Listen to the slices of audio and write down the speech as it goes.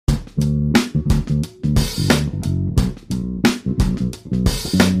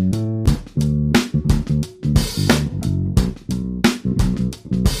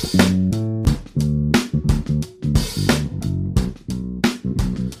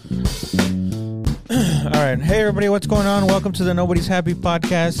right. Hey, everybody. What's going on? Welcome to the Nobody's Happy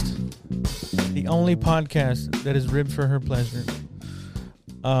podcast. The only podcast that is ribbed for her pleasure.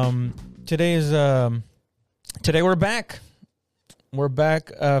 Today we're back. We're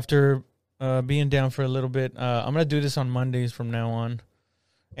back after being down for a little bit. I'm going to do this on Mondays from now on.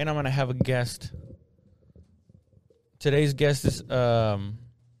 And I'm going to have a guest. Today's guest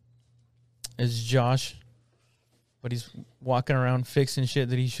is Josh. But he's walking around fixing shit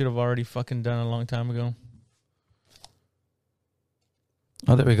that he should have already fucking done a long time ago.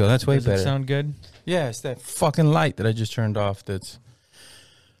 Oh, there we go. That's way better. Does it sound good? Yeah, it's that fucking light that I just turned off. That's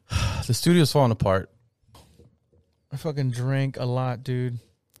the studio's falling apart. I fucking drank a lot, dude.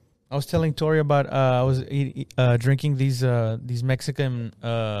 I was telling Tori about I was drinking these Mexican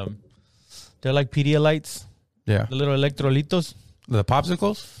they're like Pedialites. Yeah. The little electrolitos. The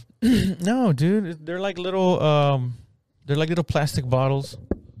popsicles? No, dude. They're like little plastic bottles.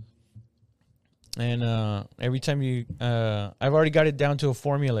 And every time you I've already got it down to a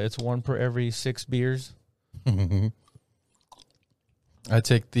formula. It's one per every 6 beers. I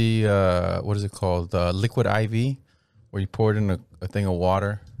take the what is it called? The liquid IV, where you pour it in a thing of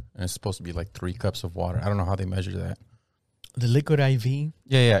water, and it's supposed to be like 3 cups of water. I don't know how they measure that. The liquid IV?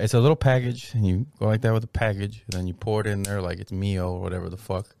 Yeah. It's a little package, and you go like that with the package, and then you pour it in there like it's Mio or whatever the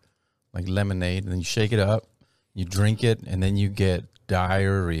fuck, like lemonade, and then you shake it up, you drink it, and then you get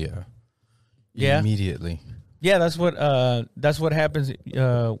diarrhea. Yeah. Immediately. Yeah, that's what happens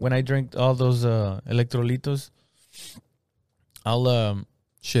when I drink all those electrolitos. I'll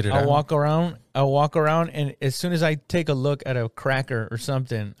Shit it I'll out. I'll walk around, and as soon as I take a look at a cracker or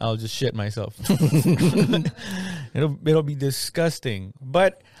something, I'll just shit myself. It'll be disgusting,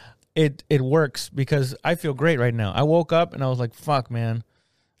 but it works because I feel great right now. I woke up and I was like, "Fuck, man,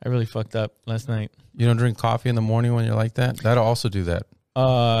 I really fucked up last night." You don't drink coffee in the morning when you're like that? That'll also do that.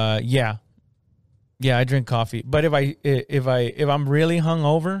 Yeah, I drink coffee, but if I'm really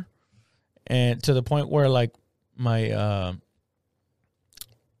hungover, and to the point where like my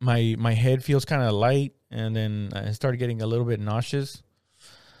head feels kind of light, and then I start getting a little bit nauseous,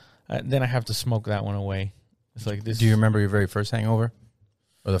 then I have to smoke that one away. It's like this. Do you remember your very first hangover?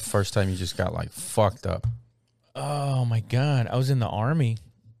 Or the first time you just got like fucked up? Oh my God. I was in the Army.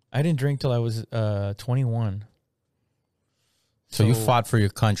 I didn't drink till I was 21. So you fought for your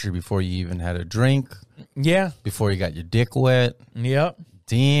country before you even had a drink? Yeah. Before you got your dick wet? Yep.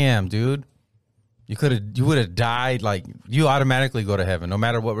 Damn, dude. You would have died. Like, you automatically go to heaven, no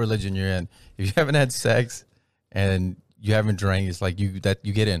matter what religion you're in. If you haven't had sex and you haven't drank, it's like you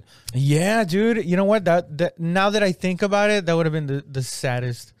get in. Yeah, dude. You know what? That now that I think about it, that would have been the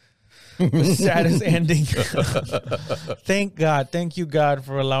saddest, ending. Thank God. Thank you, God,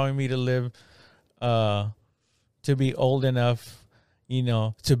 for allowing me to live, to be old enough,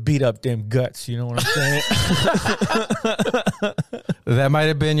 to beat up them guts. You know what I'm saying? That might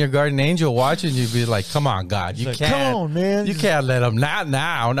have been your guardian angel watching you, be like, "Come on, God, you can't. Come on, man. You can't let him. Not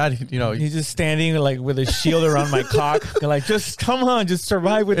now. Not He's just standing like with a shield around my cock, like, just come on, just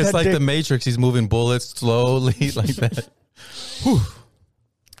survive with that. It's like dick. the Matrix. He's moving bullets slowly, like that. Whew.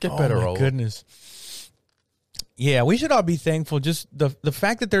 Get better, oh my goodness. Yeah, we should all be thankful. Just the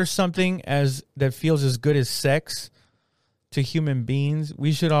fact that there's something that feels as good as sex to human beings.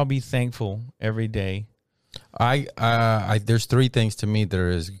 We should all be thankful every day. There's 3 things to me that are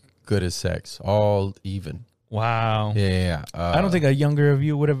as good as sex, all even. Wow. Yeah. I don't think a younger of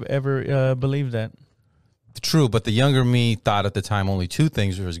you would have ever believed that. True, but the younger me thought at the time only 2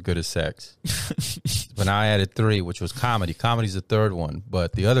 things were as good as sex. But now I added 3, which was comedy. Comedy's the 3rd one,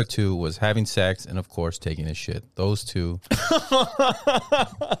 but the other 2 was having sex and, of course, taking a shit. Those 2.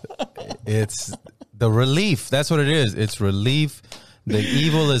 It's the relief. That's what it is. It's relief. The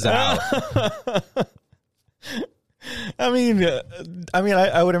evil is out. I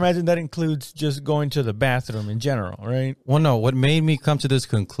would imagine that includes just going to the bathroom in general, right? Well, no. What made me come to this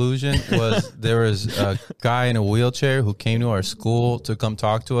conclusion was there was a guy in a wheelchair who came to our school to come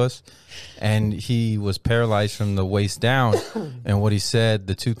talk to us, and he was paralyzed from the waist down. And what he said,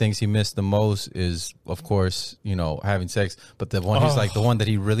 the 2 things he missed the most is, of course, having sex. But the one he's like, the one that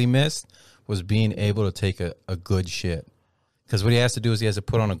he really missed was being able to take a good shit. Because what he has to do is he has to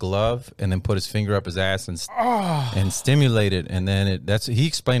put on a glove and then put his finger up his ass and stimulate it, and then he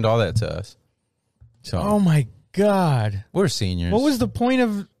explained all that to us. So, oh my God, we're seniors. What was the point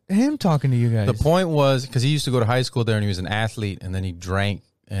of him talking to you guys? The point was because he used to go to high school there, and he was an athlete, and then he drank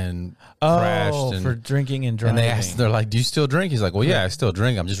and crashed. And, for drinking and and driving. they're like, "Do you still drink?" He's like, "Well, yeah, I still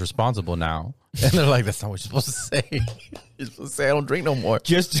drink. I'm just responsible now." And they're like, "That's not what you're supposed to say. You're supposed to say I don't drink no more."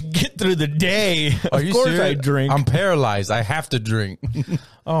 Just to get through the day. Are Of you course serious? I drink. I'm paralyzed. I have to drink.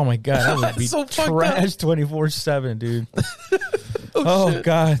 Oh my God, that would be So fucked trash 24/7, dude. Oh, Oh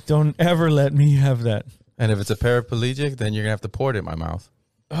God, don't ever let me have that. And if it's a paraplegic, then you're gonna have to pour it in my mouth.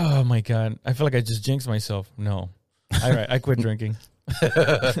 Oh my God, I feel like I just jinxed myself. No, all right, I quit drinking.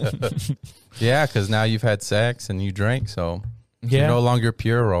 Yeah, because now you've had sex and you drank, so Yeah. you're no longer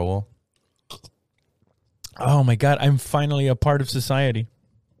pure, Raul. Oh my God, I'm finally a part of society.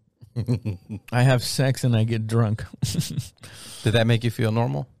 I have sex and I get drunk. Did that make you feel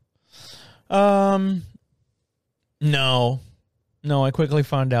normal? No, I quickly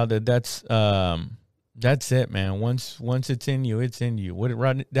found out that that's it, man. Once it's in you, it's in you. What did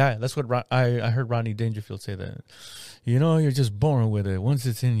Rodney? That's what I heard Rodney Dangerfield say that. You know, you're just born with it. Once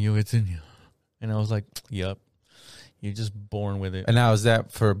it's in you, it's in you. And I was like, "Yep, you're just born with it." And now is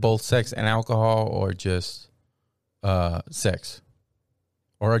that for both sex and alcohol, or just sex,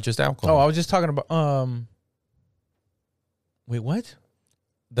 or just alcohol? Oh, I was just talking about. Wait, what?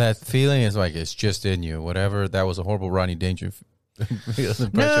 That feeling is like it's just in you. Whatever. That was a horrible Rodney Dangerfield impression.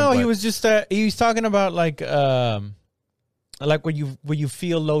 No, he but- was just he was talking about like when you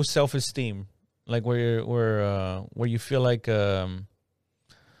feel low self-esteem, like where you feel like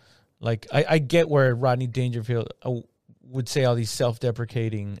I get where Rodney Dangerfield would say all these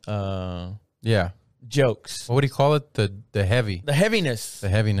self-deprecating Yeah. jokes. What would he call it? The heavy. The heaviness. The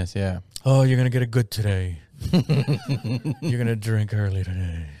heaviness. Yeah. Oh, you're gonna get a good today. You're gonna drink early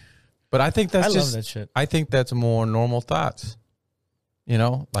today. But I think that's I just. love that shit. I think that's more normal thoughts. You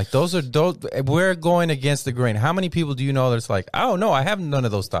know, like those. We're going against the grain. How many people do you know that's like, oh no, I have none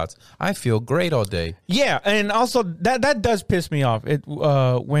of those thoughts. I feel great all day. Yeah, and also that does piss me off. It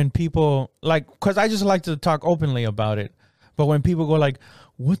when people like, because I just like to talk openly about it. But when people go like,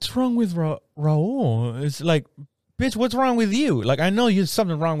 "What's wrong with Raul?" It's like, bitch, what's wrong with you? Like, I know there's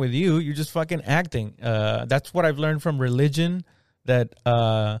something wrong with you. You're just fucking acting. That's what I've learned from religion, that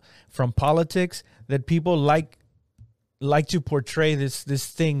from politics, that people like to portray this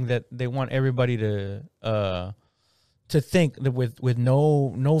thing that they want everybody to think that with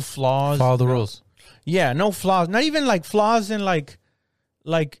no flaws. Follow the rules. Yeah, no flaws. Not even like flaws in like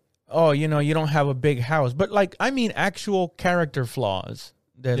oh, you know, you don't have a big house, but like I mean actual character flaws.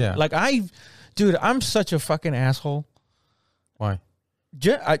 That Yeah. like dude, I'm such a fucking asshole. Why?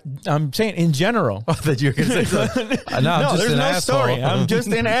 I'm saying in general. Oh, that you're gonna say no, No, I'm just there's an no asshole. story. I'm just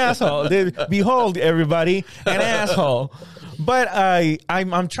an asshole. Behold, everybody, an asshole. But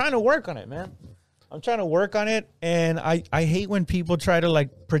I'm trying to work on it, man. I'm trying to work on it, and I hate when people try to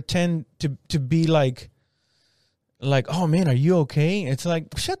like pretend to be like, oh man, are you okay? It's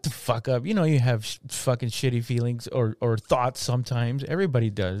like, shut the fuck up. You know, you have fucking shitty feelings or thoughts sometimes. Everybody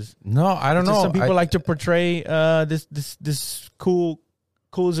does. No, I don't Just know. some people like to portray this cool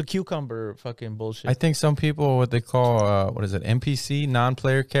as a cucumber fucking bullshit. I think some people what they call what is it, NPC,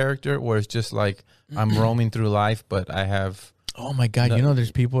 non-player character, where it's just like I'm roaming through life, but I have Oh my God! You know,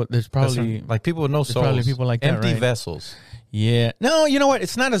 there's probably like people with no souls, probably people like that, empty right? vessels. Yeah. No, you know what?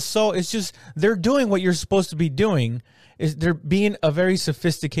 It's not a soul. It's just they're doing what you're supposed to be doing. Is they're being a very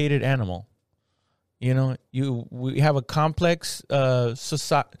sophisticated animal. You know, we have a complex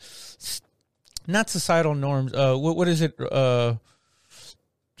not societal norms. What is it?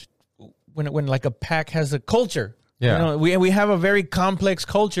 When like a pack has a culture. Yeah. You know, we have a very complex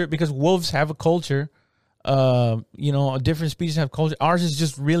culture because wolves have a culture. You know, different species have culture. Ours is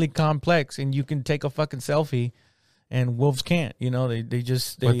just really complex, and you can take a fucking selfie, and wolves can't. You know, they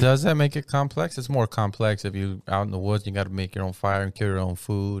But does that make it complex? It's more complex if you out in the woods. You got to make your own fire and kill your own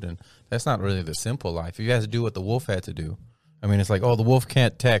food, and that's not really the simple life. You have to do what the wolf had to do. I mean, it's like, oh, the wolf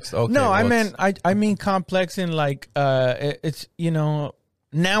can't text. Okay, no, well, I mean complex in like it's, you know,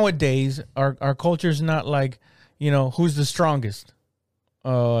 nowadays our culture's not like, you know, who's the strongest.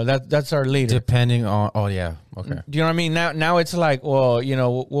 That's our leader. depending on. Oh yeah, okay. Do you know what I mean? Now it's like, well, you know,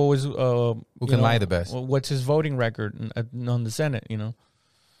 what was Who can lie the best? What's his voting record on the Senate? You know,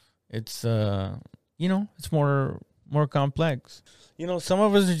 it's you know, it's more complex. You know, some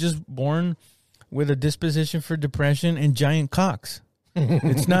of us are just born with a disposition for depression and giant cocks.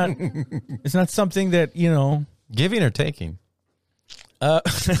 It's not something that, you know, Giving or taking?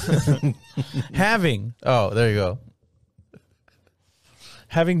 having Oh, there you go.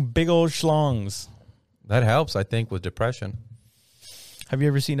 big old schlongs. That helps, I think, with depression. Have you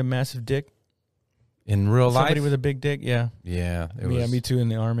ever seen a massive dick? In real Somebody life, with a big dick? Yeah. yeah, Yeah, me too in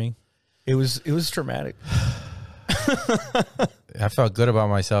the army. It was traumatic. I felt good about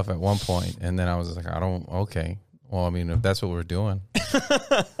myself at one point, and then I was like, okay. Well, I mean, if that's what we're doing,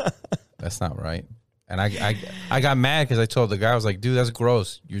 that's not right. And I got mad because I told the guy, I was like, dude, that's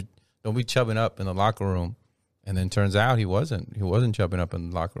gross. You don't be chubbing up in the locker room. And then turns out he wasn't chubbing up in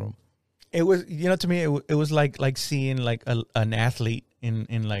the locker room. It was, to me, it was like seeing like an athlete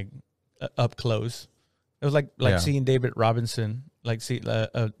in like up close. It was like seeing David Robinson, like see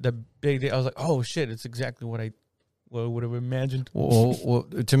the big. I was like, oh shit, it's exactly what I would have imagined. Well,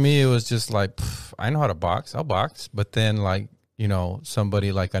 to me, it was just like, I know how to box. I'll box. But then, like,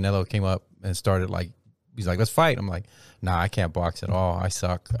 somebody like Canelo came up and started like, he's like, let's fight. I'm like, nah, I can't box at all. I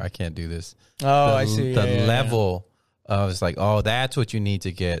suck. I can't do this. Oh, I see. The level of it's like, oh, that's what you need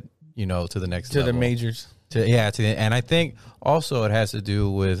to get, to the next level. To the majors. And I think also it has to do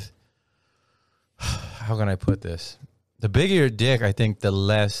with, how can I put this? The bigger your dick, I think the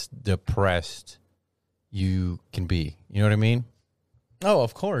less depressed you can be. You know what I mean? Oh,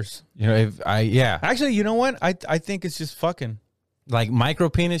 of course. Actually, you know what? I think it's just fucking. Like micro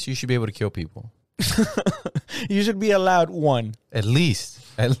penis, you should be able to kill people. You should be allowed one. At least.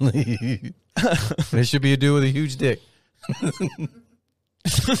 It should be a dude with a huge dick.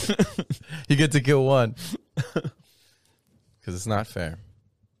 You get to kill one. Because it's not fair.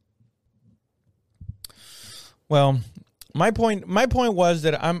 Well, my point was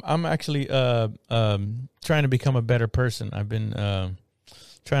that I'm actually trying to become a better person. I've been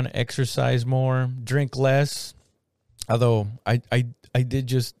trying to exercise more, drink less. Although I did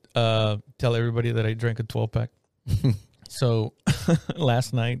just tell everybody that I drank a 12-pack. So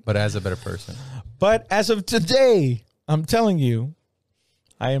last night. But as a better person. But as of today, I'm telling you,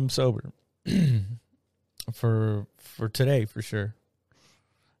 I am sober. for today, for sure.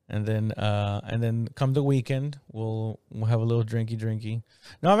 And then come the weekend, we'll have a little drinky.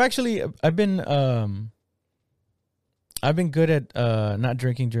 No, I've been good at not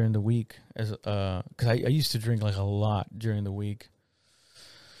drinking during the week, as because I used to drink like a lot during the week,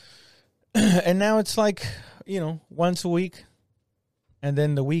 and now it's like once a week, and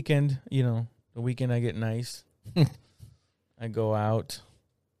then the weekend I get nice. I go out,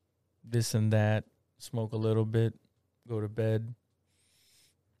 this and that, smoke a little bit, go to bed.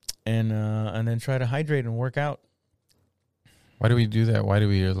 And then try to hydrate and work out. Why do we do that? Why do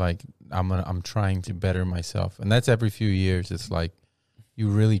we like I'm trying to better myself? And that's every few years. It's like you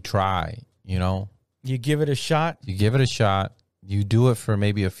really try, You give it a shot. You give it a shot. You do it for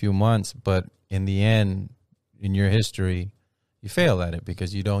maybe a few months, but in the end, in your history, you fail at it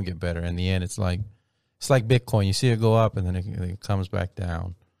because you don't get better. In the end, it's like Bitcoin. You see it go up and then it comes back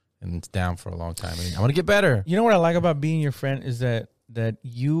down, and it's down for a long time. I want to get better. You know what I like about being your friend is that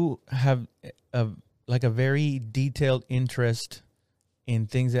you have a very detailed interest in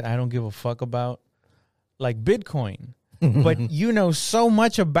things that I don't give a fuck about, like Bitcoin. But you know so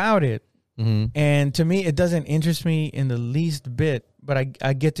much about it, and to me, it doesn't interest me in the least bit. But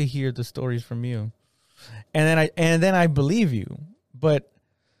I get to hear the stories from you, and then I believe you. But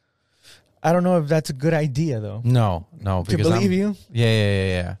I don't know if that's a good idea, though. No, to believe you.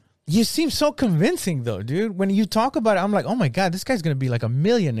 Yeah. You seem so convincing, though, dude. When you talk about it, I'm like, oh my god, this guy's gonna be like a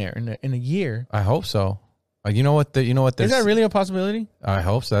millionaire in a year. I hope so. You know what? Is that really a possibility? I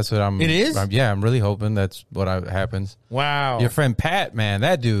hope so. That's what I'm. It is. I'm really hoping that's what happens. Wow. Your friend Pat, man,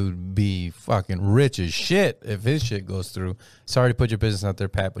 that dude be fucking rich as shit if his shit goes through. Sorry to put your business out there,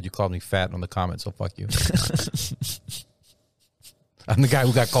 Pat, but you called me fat on the comments, so fuck you. I'm the guy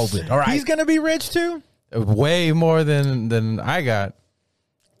who got COVID. All right. He's gonna be rich too. Way more than I got.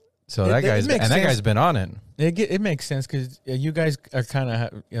 So that guy's been on it. It makes sense because you guys are kind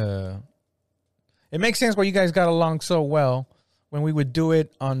of. It makes sense why you guys got along so well when we would do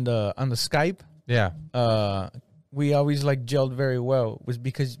it on the Skype. Yeah. We always like gelled very well. Was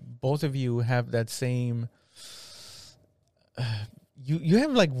because both of you have that same. You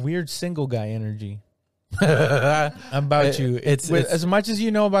have like weird single guy energy. About you. It's as much as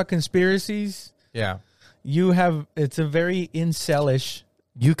you know about conspiracies. Yeah. You have. It's a very incelish.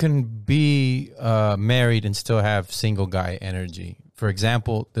 You can be married and still have single guy energy. For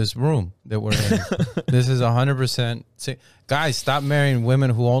example, this room that we're in, this is 100%. Guys, stop marrying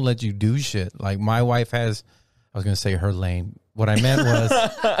women who won't let you do shit. Like my wife has, I was going to say her lane. What I meant was,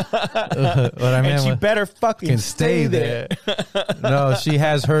 she better fucking stay there. No, she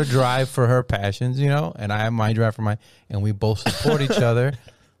has her drive for her passions, and I have my drive for mine, and we both support each other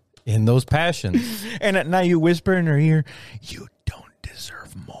in those passions. And now you whisper in her ear, you don't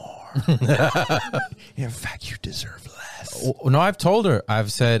deserve more. In fact, you deserve less. No, I've told her.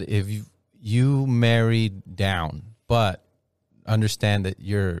 I've said if you married down, but understand that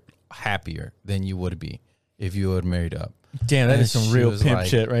you're happier than you would be if you had married up. Damn, that And is some she real was pimp like,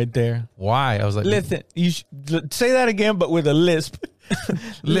 shit right there. Why? I was like, Listen, say that again, but with a lisp.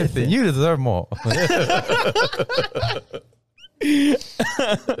 listen, you deserve more.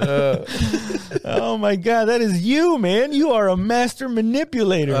 Oh my God, that is you, man. You are a master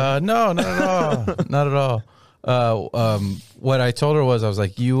manipulator. No, not at all. Not at all. What I told her was, I was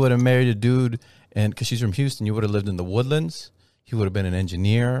like, you would have married a dude, and because she's from Houston, you would have lived in the Woodlands. He would have been an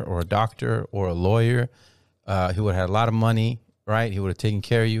engineer or a doctor or a lawyer. He would have had a lot of money, right? He would have taken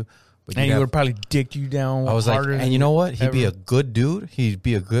care of you. But and he would probably dick you down. I was like, harder and you know what? He'd ever. be a good dude. He'd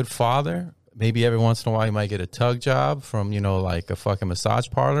be a good father. Maybe every once in a while he might get a tug job from, like a fucking massage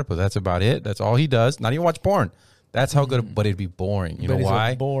parlor, but that's about it. That's all he does. Not even watch porn. That's how good, but it'd be boring. You know But he's why?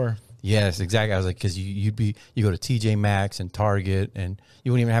 a bore. Yes, exactly. I was like, because you go to TJ Maxx and Target, and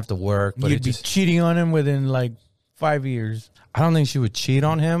you wouldn't even have to work. But You'd be cheating on him within like 5 years. I don't think she would cheat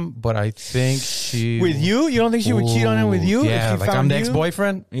on him, but I think she With you? You don't think she would cheat on him with you? Yeah, if she like I'm found the you?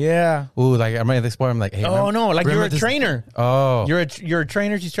 ex-boyfriend. Yeah. Ooh, like I'm the ex-boyfriend. I'm like, hey, Oh no, like you're a trainer. Oh, You're a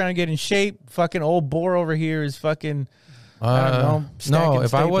trainer. She's trying to get in shape. Fucking old bore over here is fucking. I don't know. no. stacking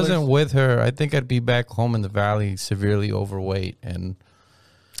If I wasn't staplers. with her, I think I'd be back home in the valley, severely overweight and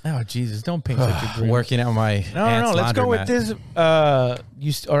Oh Jesus! Don't paint such a grim. working out my No. aunt's Let's go with laundromat.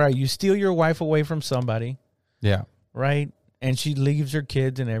 this. All right. You steal your wife away from somebody, Yeah. right? And she leaves her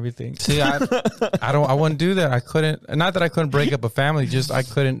kids and everything. See, I wouldn't do that. I couldn't. Not that I couldn't break up a family, just I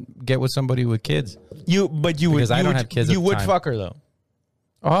couldn't get with somebody with kids. You would. Because I you don't would, have kids at You the would time. fuck her though.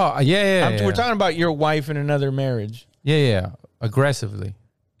 Oh yeah. We're talking about your wife in another marriage. Yeah, aggressively.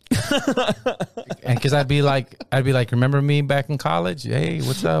 And because I'd be like, remember me back in college? Hey,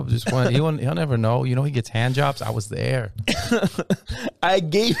 what's up? Just one. He'll never know. He gets hand jobs. I was there. I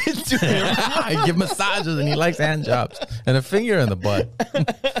gave it to him. I give massages, and he likes hand jobs and a finger in the butt.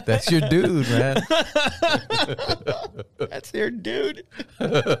 That's your dude, man. That's your dude.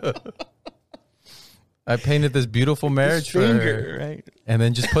 I painted this beautiful marriage for her, Finger, right? and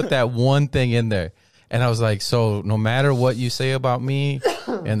then just put that one thing in there. And I was like, so no matter what you say about me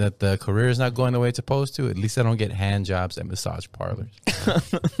and that the career is not going the way it's supposed to, at least I don't get hand jobs at massage parlors.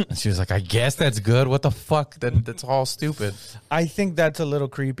 And she was like, I guess that's good. What the fuck? That's all stupid. I think that's a little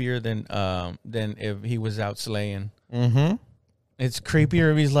creepier than if he was out slaying. Mm-hmm. It's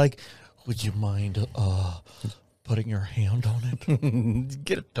creepier if he's like, "Would you mind putting your hand on it?"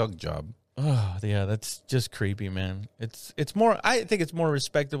 Get a tug job. Oh, yeah, that's just creepy, man. It's more. I think it's more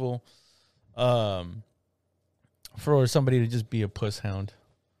respectable, for somebody to just be a puss hound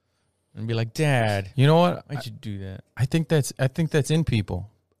and be like, "Dad, You know what? why'd you do that?" I think that's in people.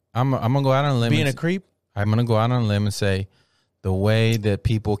 I'm gonna go out on a limb. Being a and- creep. I'm gonna go out on a limb and say the way that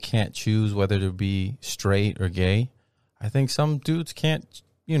people can't choose whether to be straight or gay. I think some dudes can't,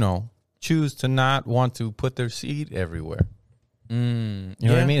 choose to not want to put their seed everywhere. You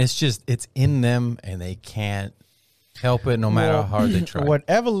know what I mean? It's in them, and they can't help it no matter how hard they try. What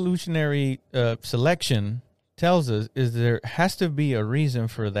evolutionary selection tells us is there has to be a reason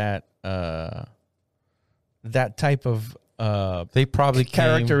for that that type of They probably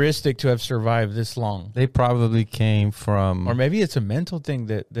characteristic to have survived this long. They probably came from, Or maybe it's a mental thing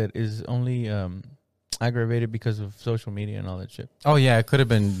that is only aggravated because of social media and all that shit. oh yeah, it could have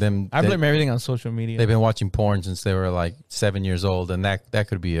been them. I blame everything on social media. They've been watching porn since they were like 7 years old, and that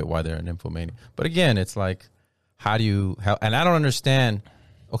could be it why they're an nymphomaniac. But again, it's like, and I don't understand.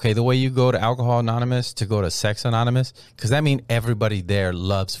 Okay, the way you go to Alcohol Anonymous to go to Sex Anonymous, because that means everybody there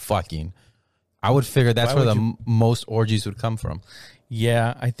loves fucking. I would figure that's Why where would the most orgies would come from.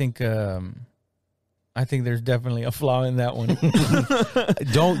 Yeah, I think there's definitely a flaw in that one.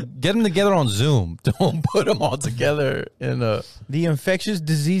 Don't get them together on Zoom. Don't put them all together in a. The infectious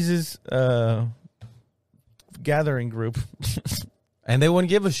diseases gathering group. And they wouldn't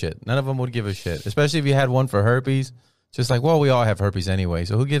give a shit. None of them would give a shit, especially if you had one for herpes. Just like, well, we all have herpes anyway,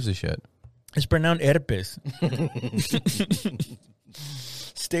 so who gives a shit? It's pronounced herpes.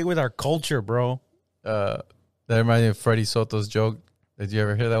 Stay with our culture, bro. That reminds me of Freddie Soto's joke. Did you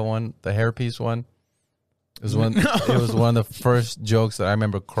ever hear that one? The hairpiece one? It was one. It was one of the first jokes that I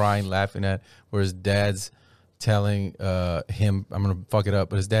remember crying, laughing at, where his dad's telling him, I'm gonna fuck it up,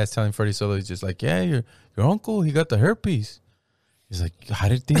 but his dad's telling Freddie Soto, he's just like, yeah, your uncle, he got the herpes. He's like, how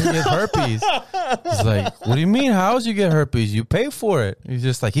did he get herpes? He's like, what do you mean? How did you get herpes? You pay for it. He's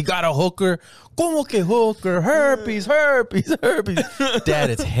just like, he got a hooker. Como que hooker? Herpes. Dad,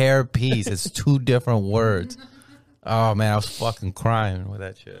 it's hairpiece. It's two different words. Oh, man, I was fucking crying with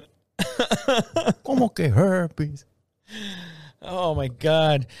that shit. Como que herpes? Oh my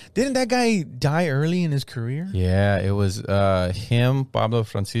God! Didn't that guy die early in his career? Yeah, it was him, Pablo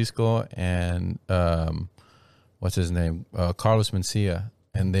Francisco, and what's his name, Carlos Mencia,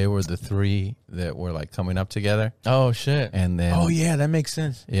 and they were the three that were like coming up together. Oh shit! And then that makes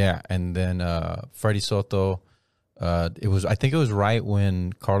sense. Yeah, and then Freddie Soto. I think it was right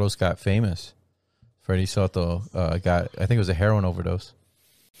when Carlos got famous. Freddie Soto I think it was a heroin overdose.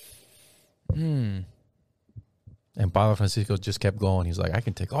 And Pablo Francisco just kept going. He's like, I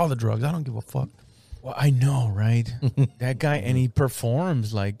can take all the drugs. I don't give a fuck. Well, I know, right? That guy, and he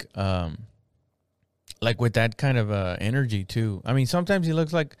performs like with that kind of energy too. I mean, sometimes he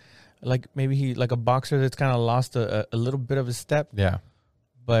looks like maybe he like a boxer that's kind of lost a little bit of a step. Yeah.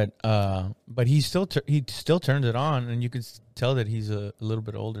 But he still turns it on, and you can tell that he's a little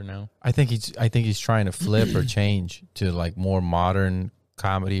bit older now. I think he's trying to flip or change to like more modern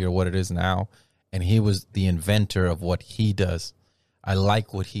comedy or what it is now, and he was the inventor of what he does. I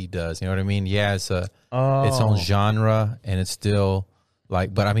like what he does. You know what I mean? Yeah, it's its own genre, and it's still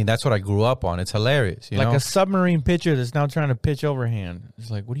like. But I mean, that's what I grew up on. It's hilarious. You know? A submarine pitcher that's now trying to pitch overhand.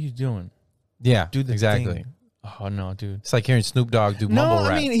 It's like, what are you doing? Yeah, do the exactly. thing. Oh no, dude! It's like hearing Snoop Dogg do mumble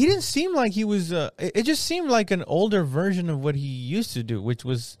rap. I mean, he didn't seem like he was. It just seemed like an older version of what he used to do, which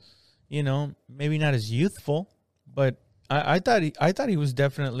was, maybe not as youthful. But I thought he was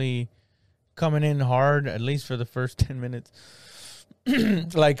definitely coming in hard, at least for the first 10 minutes.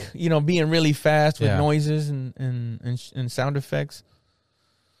 Like being really fast with noises and sound effects.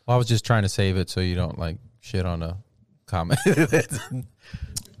 Well, I was just trying to save it so you don't like shit on a comment.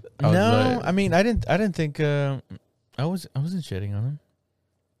 I mean, I didn't think I wasn't shitting on him.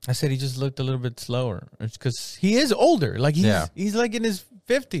 I said he just looked a little bit slower because he is older. Like he's like in his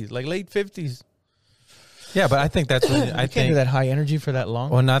 50s, like late 50s. Yeah, but I think that's what I can't do that high energy for that long.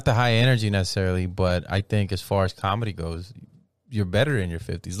 Well, not the high energy necessarily, but I think as far as comedy goes, you're better in your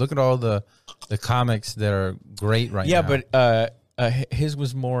 50s. Look at all the comics that are great right now. Yeah, but his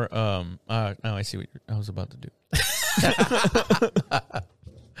was more. I see what I was about to do.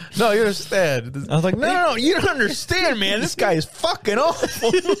 No, you understand. I was like, no, you don't understand, man. This guy is fucking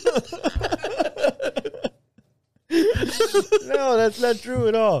awful. No, that's not true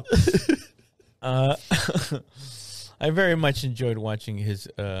at all. I very much enjoyed watching his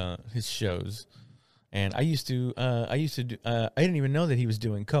shows, and I used to do. I didn't even know that he was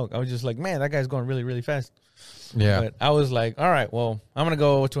doing coke. I was just like, man, that guy's going really, really fast. Yeah, but I was like, all right, well, I'm gonna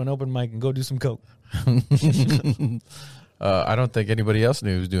go to an open mic and go do some coke. I don't think anybody else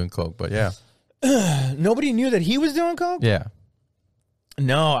knew he was doing coke, but yeah. Nobody knew that he was doing coke? Yeah.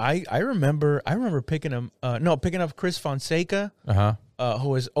 No, I remember picking up Chris Fonseca, who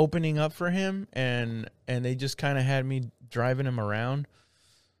was opening up for him, and they just kind of had me driving him around.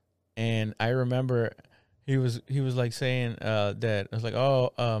 And I remember he was like saying that I was like,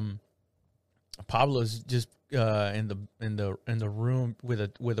 Pablo's just in the room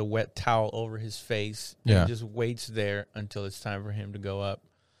with a wet towel over his face. Yeah. And just waits there until it's time for him to go up.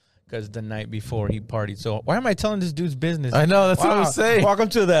 Because the night before he partied. So why am I telling this dude's business? I know, that's what I'm saying. Welcome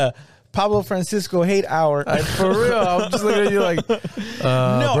to the Pablo Francisco hate hour. For real, I'm just looking at you like,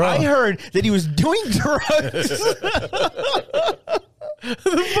 no, bro. I heard that he was doing drugs.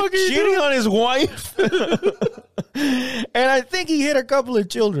 The fuck cheating on his wife. And I think he hit a couple of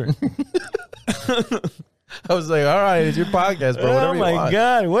children. I was like, all right, it's your podcast, bro. Whatever Oh my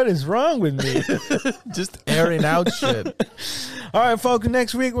God, what is wrong with me? Just airing out shit. All right, folks,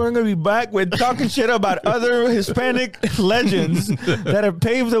 next week we're going to be back with talking shit about other Hispanic legends that have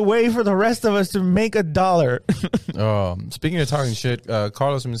paved the way for the rest of us to make $1. Speaking of talking shit,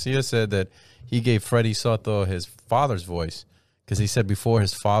 Carlos Mencia said that he gave Freddie Soto his father's voice because he said before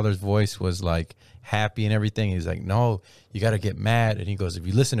his father's voice was like happy and everything. He's like, no, you got to get mad. And he goes, if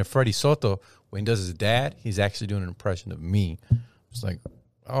you listen to Freddie Soto, when he does his dad, he's actually doing an impression of me. It's like,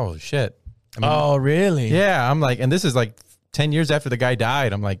 oh, shit. I mean, oh, really? Yeah, I'm like, and this is like 10 years after the guy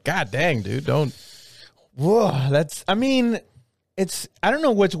died. I'm like, God dang, dude, don't. Whoa, I don't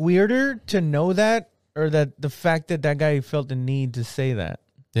know what's weirder to know that or that the fact that guy felt the need to say that.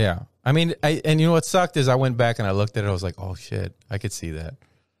 Yeah. I mean, and you know what sucked is I went back and I looked at it. I was like, oh, shit, I could see that.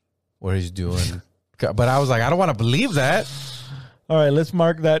 What he's doing. But I was like, I don't want to believe that. All right, let's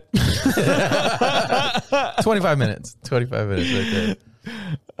mark that. 25 minutes. 25 minutes right there.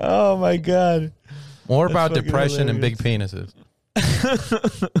 Oh, my God. More about depression and big penises.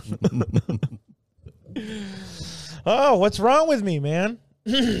 Oh, what's wrong with me, man?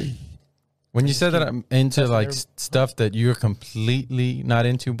 When you said that I'm into like stuff that you're completely not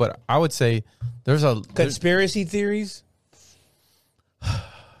into, but I would say there's conspiracy theories.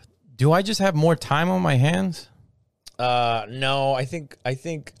 Do I just have more time on my hands? No, I think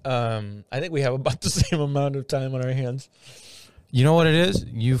we have about the same amount of time on our hands. You know what it is?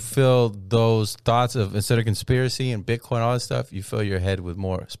 You fill those thoughts of, instead of conspiracy and Bitcoin, all that stuff, you fill your head with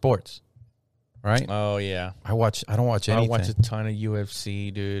more sports, right? Oh yeah, I don't watch anything. I watch a ton of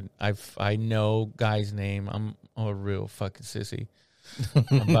UFC, dude. I know guy's name. I'm a real fucking sissy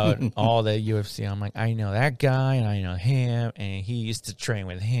about all that UFC. I'm like, I know that guy, and I know him, and he used to train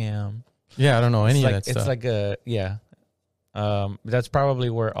with him. Yeah, I don't know any of that stuff. It's like a that's probably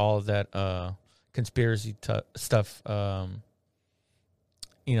where all of that conspiracy stuff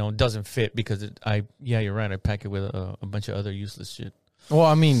doesn't fit, because you're right. I pack it with a bunch of other useless shit. Well,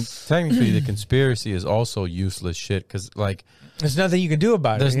 I mean, technically, the conspiracy is also useless shit, because, like, there's nothing you can do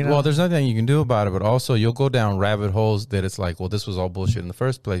about it. Well, there's nothing you can do about it, but also you'll go down rabbit holes that it's like, well, this was all bullshit in the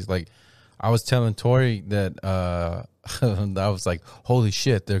first place. Like, I was telling Tori that I was like, holy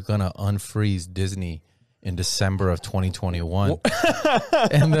shit, they're gonna unfreeze Disney in December of 2021.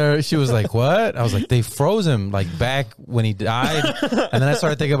 And she was like, what? I was like, they froze him, like, back when he died. And then I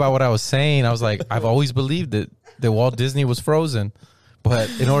started thinking about what I was saying. I was like, I've always believed that Walt Disney was frozen,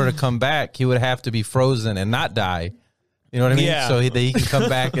 but in order to come back, he would have to be frozen and not die. You know what I mean? Yeah. So he can come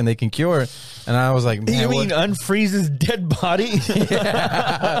back and they can cure it. And I was like, man, you mean unfreeze his dead body?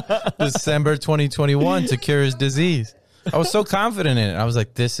 Yeah. December 2021 to cure his disease. I was so confident in it. I was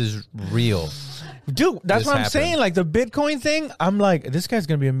like, this is real. Dude, that's This what I'm happened. saying. Like the Bitcoin thing, I'm like, this guy's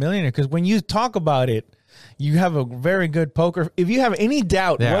going to be a millionaire, because when you talk about it, you have a very good poker. If you have any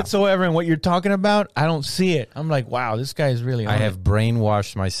doubt whatsoever in what you're talking about, I don't see it. I'm like, wow, this guy is really on I have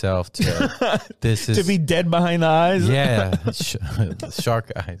brainwashed myself to this is to be dead behind the eyes. Yeah,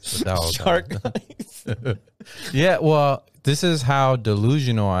 shark eyes. Shark eyes. Yeah, well, this is how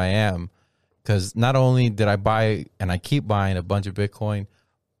delusional I am, because not only did I buy and I keep buying a bunch of Bitcoin,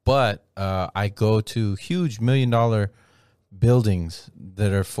 but I go to huge $1 million buildings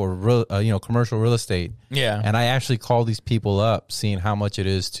that are for real, commercial real estate. Yeah. And I actually call these people up, seeing how much it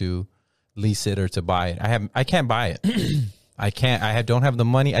is to lease it or to buy it. I can't buy it. I can't. Don't have the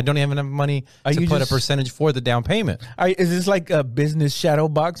money. I don't even have money to put a percentage for the down payment. Is this like a business shadow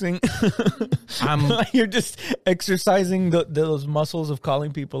boxing? You're just exercising those muscles of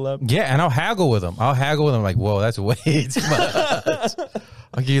calling people up. Yeah, and I'll haggle with them. Like, whoa, that's way too much.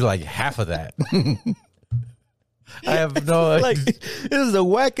 I'll give you like half of that. I have no like, this is the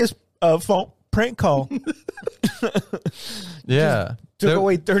wackest phone prank call. Yeah. Took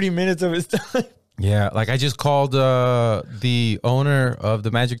away 30 minutes of his time. Yeah, like I just called the owner of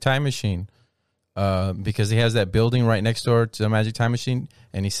the Magic Time Machine because he has that building right next door to the Magic Time Machine,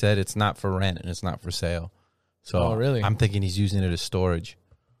 and he said it's not for rent and it's not for sale. So really? I'm thinking he's using it as storage.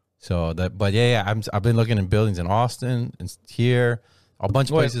 So but I've been looking in buildings in Austin and here, a bunch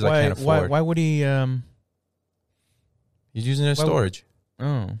of places I can't afford. Why would he? He's using it as storage.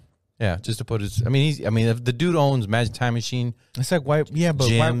 Oh. Yeah, just to put his. If the dude owns Magic Time Machine, it's like why? Yeah, but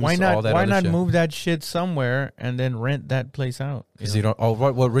gyms, why not? all that Why other not shit. move that shit somewhere and then rent that place out? Because you don't. Oh,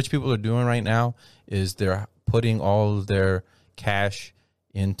 what rich people are doing right now is they're putting all of their cash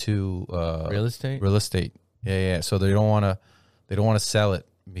into real estate. Real estate. Yeah. So they don't want to sell it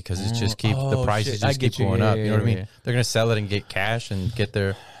because it's just the prices just keep going up. You know what I mean? They're gonna sell it and get cash and get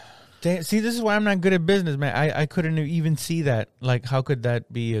their. See, this is why I'm not good at business, man. I couldn't even see that. Like, how could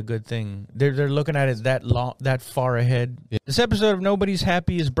that be a good thing? They're looking at it that far ahead. Yeah. This episode of Nobody's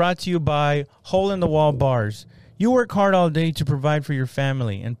Happy is brought to you by Hole in the Wall Bars. You work hard all day to provide for your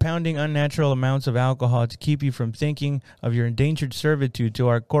family, and pounding unnatural amounts of alcohol to keep you from thinking of your endangered servitude to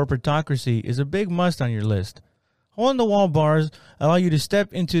our corporatocracy is a big must on your list. Hole in the Wall Bars allow you to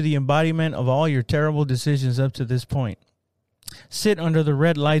step into the embodiment of all your terrible decisions up to this point. Sit under the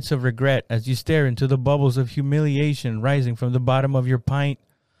red lights of regret as you stare into the bubbles of humiliation rising from the bottom of your pint.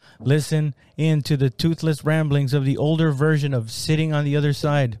 Listen in to the toothless ramblings of the older version of sitting on the other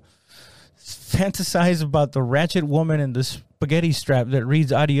side. Fantasize about the ratchet woman and the spaghetti strap that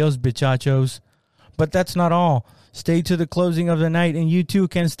reads adios, bichachos. But that's not all. Stay to the closing of the night and you too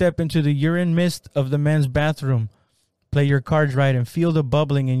can step into the urine mist of the men's bathroom. Play your cards right and feel the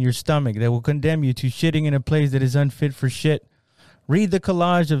bubbling in your stomach that will condemn you to shitting in a place that is unfit for shit. Read the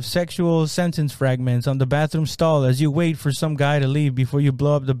collage of sexual sentence fragments on the bathroom stall as you wait for some guy to leave before you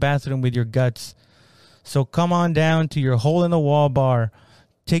blow up the bathroom with your guts. So come on down to your hole-in-the-wall bar.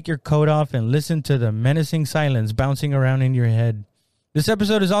 Take your coat off and listen to the menacing silence bouncing around in your head. This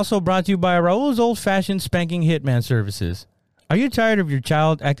episode is also brought to you by Raul's Old-Fashioned Spanking Hitman Services. Are you tired of your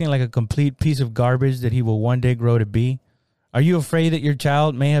child acting like a complete piece of garbage that he will one day grow to be? Are you afraid that your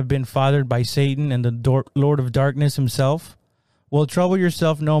child may have been fathered by Satan and the Lord of Darkness himself? Well, trouble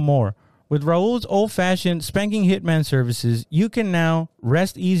yourself no more. With Raul's old-fashioned spanking hitman services, you can now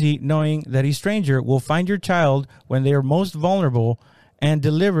rest easy knowing that a stranger will find your child when they are most vulnerable and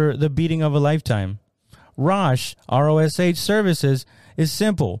deliver the beating of a lifetime. Rosh, ROSH Services, is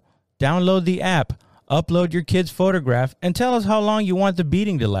simple. Download the app, upload your kid's photograph, and tell us how long you want the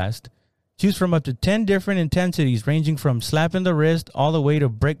beating to last. Choose from up to 10 different intensities ranging from slap in the wrist all the way to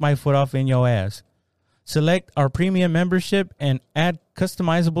break my foot off in your ass. Select our premium membership and add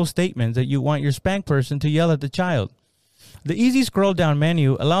customizable statements that you want your spank person to yell at the child. The easy scroll down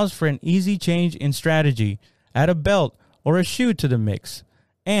menu allows for an easy change in strategy. Add a belt or a shoe to the mix.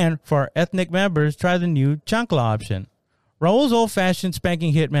 And for our ethnic members, try the new chancla option. Raul's old-fashioned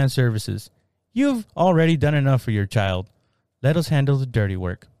spanking hitman services. You've already done enough for your child. Let us handle the dirty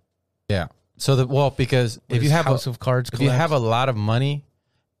work. Yeah. So because if you have House of Cards, if you have a lot of money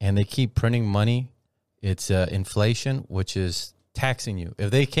and they keep printing money, it's inflation, which is taxing you. If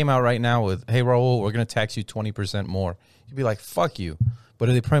they came out right now with, hey, Raul, we're going to tax you 20% more, you'd be like, fuck you. But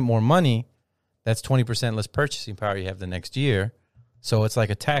if they print more money, that's 20% less purchasing power you have the next year. So it's like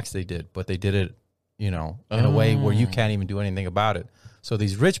a tax they did, but they did it, in a way where you can't even do anything about it. So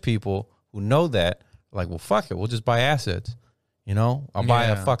these rich people who know that, are like, well, fuck it, we'll just buy assets. I'll buy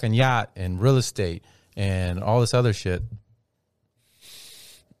a fucking yacht and real estate and all this other shit.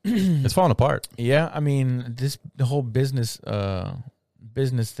 It's falling apart. Yeah, I mean, the whole business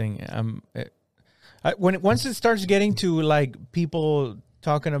thing. Once it starts getting to like people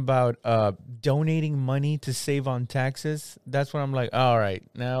talking about donating money to save on taxes, that's when I'm like, all right,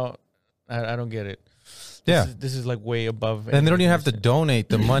 now I don't get it. This is like way above. And they don't even have to donate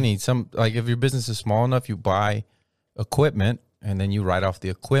the money. If your business is small enough, you buy equipment and then you write off the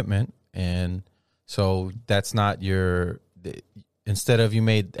equipment, and so that's not your. Instead of you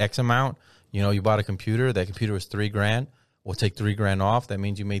made X amount, you bought a computer. That computer was $3,000. We'll take $3,000 off. That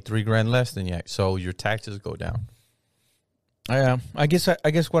means you made $3,000 less than yet. So your taxes go down. I guess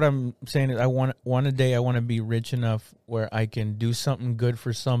what I'm saying is I want a day I want to be rich enough where I can do something good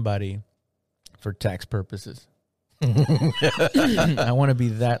for somebody for tax purposes. I want to be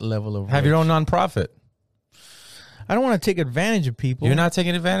that level of have rich. your own nonprofit. I don't want to take advantage of people. You're not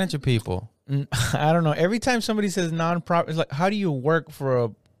taking advantage of people. I don't know. Every time somebody says nonprofit, it's like, how do you work for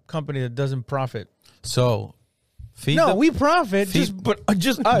a company that doesn't profit? So, we profit, but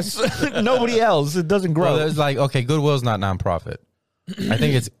just us, nobody else. It doesn't grow. Well, it's like, okay, Goodwill's not nonprofit. I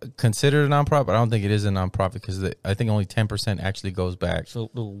think it's considered a nonprofit, but I don't think it is a nonprofit because I think only 10% actually goes back.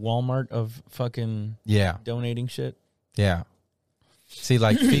 So the Walmart of fucking donating shit. Yeah. See,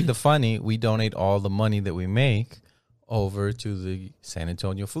 like Feed the Funny, we donate all the money that we make over to the San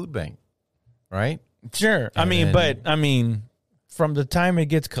Antonio Food Bank. Right? Sure. I mean, from the time it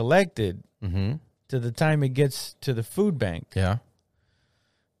gets collected to the time it gets to the food bank. Yeah.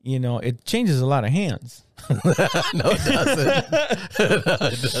 It changes a lot of hands. No, it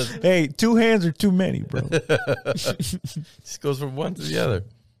doesn't. Hey, 2 hands are too many, bro. Just goes from one to the other.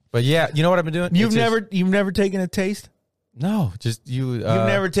 But yeah, you know what I've been doing? You've never taken a taste? No, just you. You've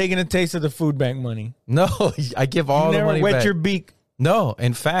never taken a taste of the food bank money? No, I give all the money back. You never wet your beak? No,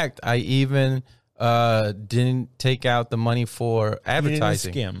 in fact, I even didn't take out the money for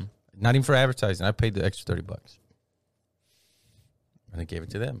advertising. You didn't skim. Not even for advertising. I paid the extra $30, and I gave it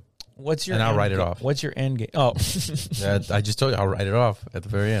to them. I'll write it off. What's your end game? Oh, I just told you I'll write it off at the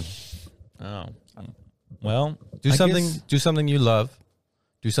very end. Oh, well, do something you love,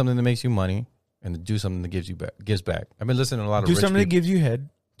 do something that makes you money, and do something that gives back. I've been listening to a lot of do rich something people. that gives you head.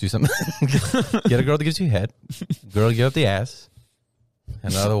 Do something. Get a girl that gives you head. Girl to give up the ass.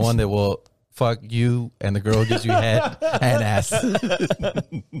 Another one that will fuck you and the girl gives you head and ass.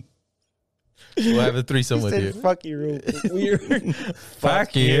 We'll have a threesome with you. Fuck you, weird.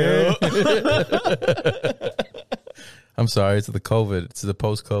 Fuck you. I'm sorry. It's the COVID. It's the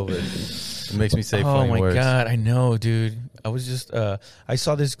post-COVID. It makes me say funny words. Oh my god, I know, dude. I was just I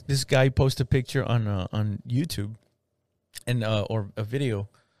saw this guy post a picture on YouTube and or a video,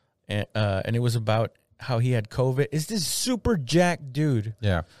 and it was about how he had COVID. It's this super jacked dude.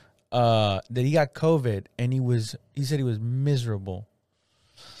 Yeah. That he got COVID and he said he was miserable.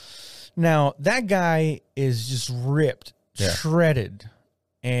 Now that guy is just ripped, shredded,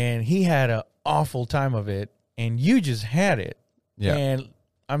 and he had an awful time of it, and you just had it. Yeah. And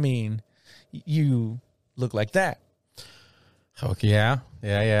I mean, you look like that. Okay, yeah.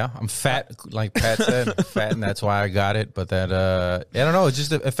 I'm fat, like Pat said. I'm fat, and that's why I got it. But that, I don't know. It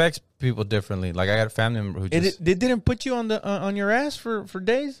just affects people differently. Like I got a family member who just... It didn't put you on the on your ass for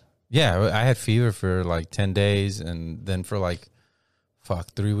days? Yeah, I had fever for like 10 days, and then for like,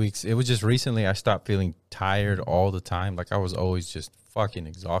 3 weeks. It was just recently I stopped feeling tired all the time. Like I was always just fucking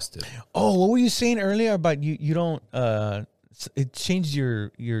exhausted. Oh, what were you saying earlier about you don't it changed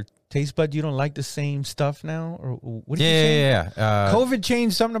your taste bud? You don't like the same stuff now, or what did you say? Yeah. COVID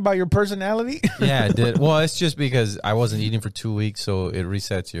changed something about your personality. Yeah, it did. Well, it's just because I wasn't eating for 2 weeks, so it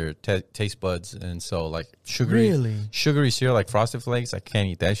resets your taste buds, and so like sugary cereal like Frosted Flakes, I can't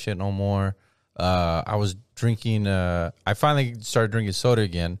eat that shit no more. I was drinking. I finally started drinking soda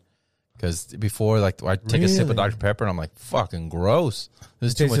again because before, like, I take a sip of Dr. Pepper and I'm like, fucking gross.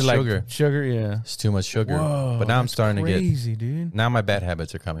 This is too much sugar. Like sugar, yeah. It's too much sugar. Whoa, but now I'm starting to get crazy, dude. Now my bad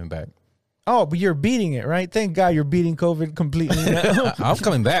habits are coming back. Oh, but you're beating it, right? Thank God you're beating COVID completely now. I'm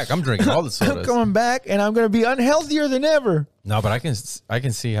coming back. I'm drinking all the sodas. I'm coming back, and I'm going to be unhealthier than ever. No, but I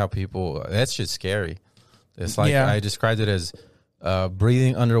can see how people. That's just scary. It's like I described it as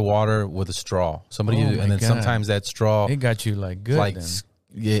breathing underwater with a straw. Sometimes that straw it got you like good. Like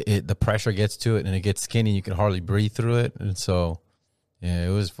the pressure gets to it and it gets skinny. You can hardly breathe through it, and so yeah,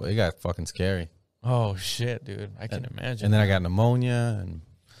 it got fucking scary. Oh shit, dude! I can imagine. And then I got pneumonia and.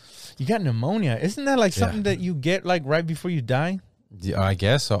 You got pneumonia. Isn't that like something that you get like right before you die? Yeah, I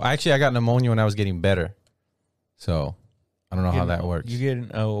guess so. Actually, I got pneumonia when I was getting better. So I don't know how that works. You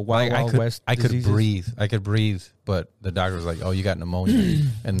get Wild West I could breathe. I could breathe, but the doctor was like, "Oh, you got pneumonia."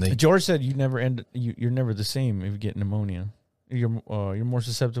 And George said you never you're never the same if you get pneumonia. You're more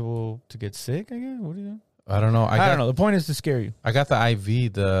susceptible to get sick, I guess. What do you? I don't know. I don't know. The point is to scare you. I got the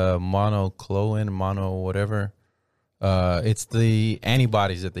IV, the monoclonal, whatever. It's the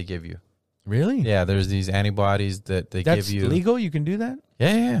antibodies that they give you. Really? Yeah, there's these antibodies that they give you. That's legal? You can do that?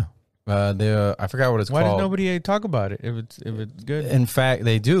 Yeah. I forgot what it's called. Why does nobody talk about it if it's good? In fact,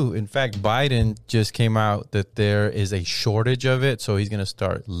 they do. In fact, Biden just came out that there is a shortage of it, so he's going to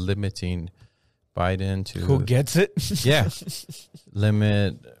start limiting Biden to... Who gets it? Yeah.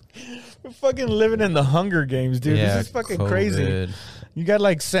 Limit... We're fucking living in the Hunger Games, dude. Yeah, this is fucking COVID. Crazy. You got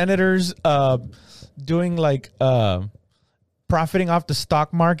like senators doing like profiting off the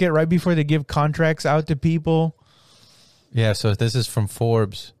stock market right before they give contracts out to people. Yeah, so this is from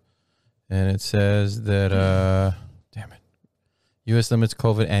Forbes, and it says that damn it, U.S. limits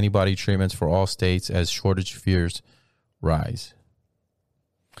COVID antibody treatments for all states as shortage fears rise.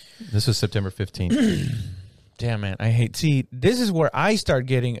 This was September 15th. Damn, man, I hate. See, this is where I start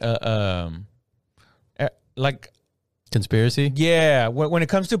getting like conspiracy. Yeah, when it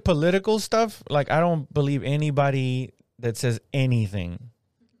comes to political stuff, like I don't believe anybody that says anything,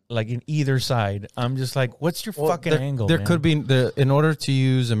 like in either side. I'm just like, what's your fucking angle? There man? could be in order to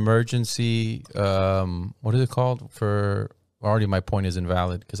use emergency. What is it called? Already my point is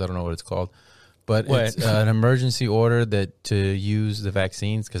invalid because I don't know what it's called. But it's an emergency order that to use the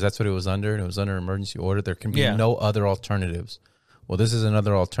vaccines because that's what it was under. And it was under emergency order. There can be no other alternatives. Well, this is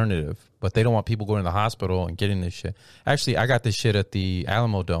another alternative, but they don't want people going to the hospital and getting this shit. Actually, I got this shit at the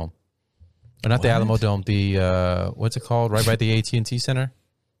Alamo Dome. Or not the Alamo Dome, the, what's it called? Right by the AT&T Center?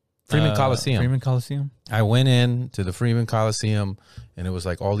 Freeman Coliseum. Freeman Coliseum? I went in to the Freeman Coliseum, and it was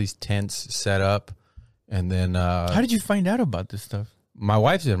like all these tents set up. And then... how did you find out about this stuff? My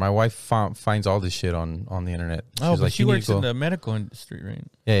wife did. My wife finds all this shit on the internet. She works in the medical industry, right?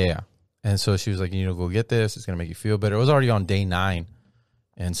 Yeah. And so she was like, you need to go get this. It's going to make you feel better. It was already on day 9.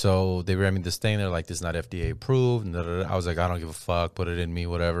 And so they read me this thing. They're like, this is not FDA approved. And I was like, I don't give a fuck. Put it in me,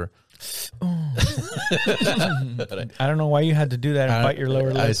 whatever. I don't know why you had to do that and bite your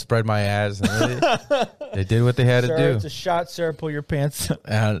lower lip. I spread my ass. And they did what they had to do. It's a shot, sir. Pull your pants.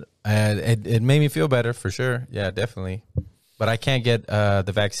 And it made me feel better for sure. Yeah, definitely. But I can't get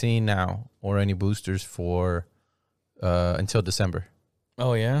the vaccine now or any boosters for until December.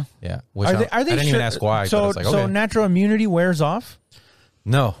 Oh, yeah? Yeah. Are they I didn't even ask why. So, but it's like, okay. So natural immunity wears off?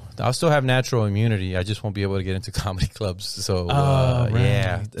 No. I'll still have natural immunity. I just won't be able to get into comedy clubs. So, right.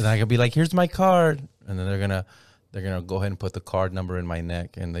 yeah. And I can be like, here's my card. And then they're gonna go ahead and put the card number in my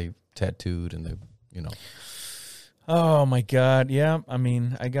neck. And they tattooed and Oh, my God. Yeah. I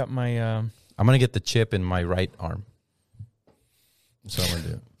mean, I got my... I'm going to get the chip in my right arm. So I'm going to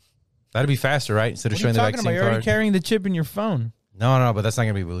do it. That'd be faster, right? Instead of showing the vaccine card. You're already carrying the chip in your phone. No, but that's not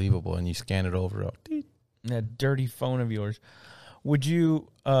going to be believable. And you scan it over. That dirty phone of yours. Would you...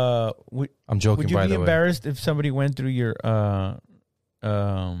 I'm joking, by the way. Would you be embarrassed if somebody went through your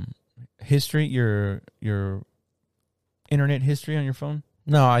history, your internet history on your phone?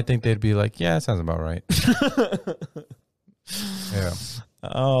 No, I think they'd be like, yeah, that sounds about right. Yeah.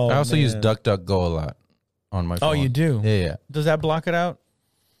 Oh, I also use DuckDuckGo a lot on my phone. Oh, you do? Yeah. Does that block it out?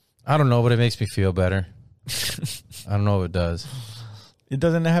 I don't know, but it makes me feel better. I don't know if it does. It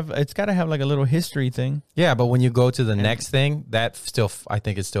doesn't have. It's got to have like a little history thing. Yeah, but when you go to the next thing, that still, I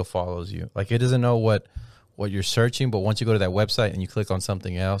think it still follows you. Like it doesn't know what what you're searching, but once you go to that website and you click on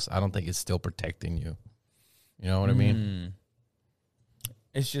something else, I don't think it's still protecting you. You know what I mean?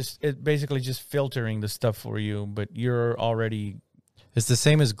 It's basically just filtering the stuff for you, but you're already. It's the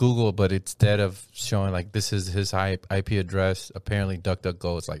same as Google, but instead of showing like this is his IP address, apparently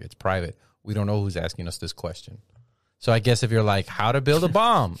DuckDuckGo is like it's private. We don't know who's asking us this question. So I guess if you're like how to build a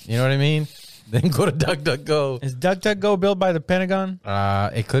bomb, you know what I mean? Then go to DuckDuckGo. Is DuckDuckGo built by the Pentagon?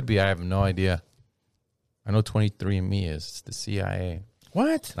 It could be. I have no idea. I know 23andMe is it's the CIA.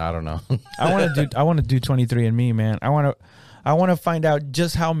 What? I don't know. I want to do 23andMe, man. I want to find out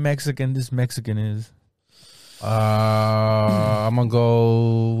just how Mexican this Mexican is. I'm gonna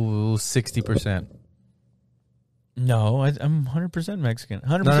go 60%. No, I'm 100% Mexican.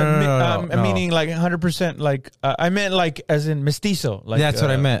 100%. No. Meaning like 100%. Like I meant like as in mestizo. Like That's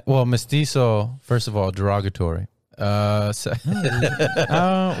what I meant. Well, mestizo. First of all, derogatory. Well,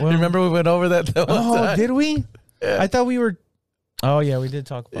 remember we went over that. Oh, did we? Yeah. I thought we were. Oh yeah, we did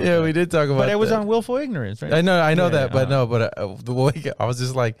talk about. Yeah, that. we did talk about. But it was on willful ignorance, right? I know that, but no, but the way I was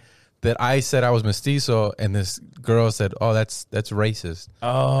just like that. I said I was mestizo, and this girl said, "Oh, that's racist."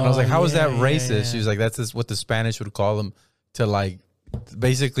 Oh, and I was like, "How is that racist?" Yeah. She was like, "That's just what the Spanish would call them to like,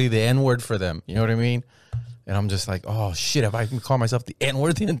 basically the N word for them." You know what I mean? And I'm just like, "Oh shit! If I can call myself the N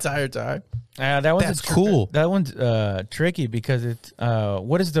word the entire time." That's cool. That one's tricky because it's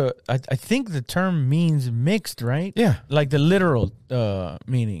what is the? I think the term means mixed, right? Yeah, like the literal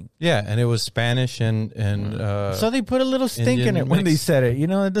meaning. Yeah, and it was Spanish and so they put a little stink Indian in it when they mix. said it. You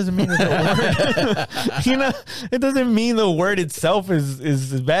know, it doesn't mean that the word. You know, it doesn't mean the word itself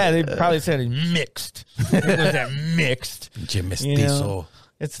is bad. They probably said it mixed. It was that mixed. Mestizo. You know?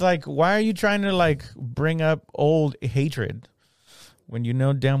 It's like, why are you trying to like bring up old hatred when you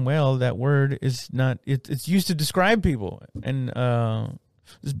know damn well that word is not? It's used to describe people, and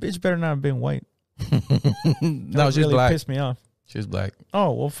this bitch better not have been white. No, she's really black. Pissed me off. She was black.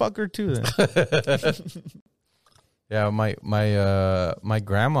 Oh well, fuck her too then. Yeah, my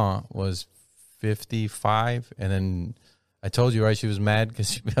grandma was 55, and then I told you right, she was mad because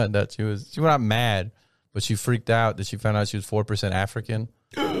she found out she was not mad, but she freaked out that she found out she was 4% African.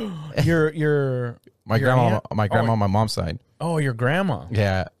 My grandma on my mom's side. Oh, your grandma.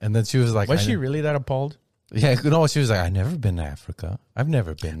 Yeah, and then she was like, was she really that appalled? Yeah, no, she was like, I've never been to Africa. I've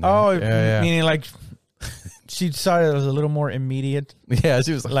never been there. Oh, yeah. Meaning like she saw it was a little more immediate. Yeah,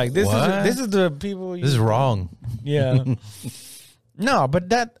 she was like this what? is the people. This is wrong. Yeah. No, but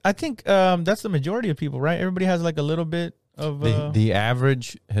that I think that's the majority of people, right? Everybody has like a little bit of the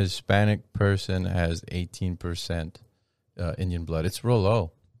average Hispanic person has 18% Indian blood. It's real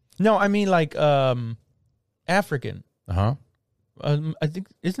low. No, I mean like African. Uh-huh. I think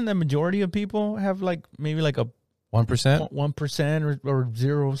isn't the majority of people have like maybe like a 1%? 1% or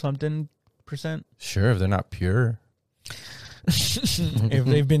 0 something percent. Sure, if they're not pure. If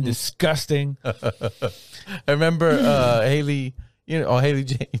they've been disgusting. I remember Haley, Haley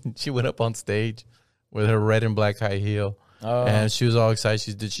Jane, she went up on stage with her red and black high heel. Oh. And she was all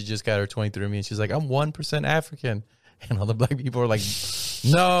excited. She just got her 23andMe, and she's like, I'm 1% African. And all the black people were like,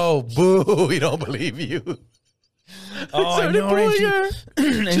 no, boo, we don't believe you. Oh, I know.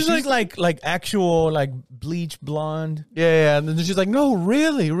 And she's like actual like bleach blonde. Yeah. And then she's like, no,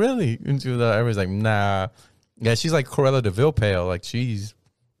 really. And everybody's like, nah. Yeah, she's like Cruella de Vil pale. Like she's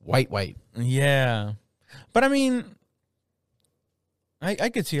white. Yeah. But I mean, I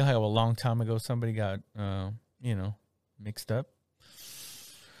could see how a long time ago somebody got, mixed up.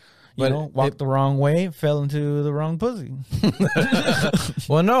 Walked the wrong way, fell into the wrong pussy.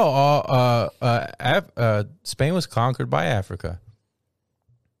 Well, no, Spain was conquered by Africa.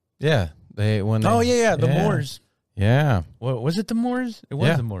 Yeah, the Moors. Yeah, What was it? The Moors? It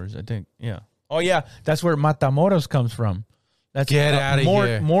was the Moors, I think. Yeah. Oh yeah, that's where Matamoros comes from. That's get out of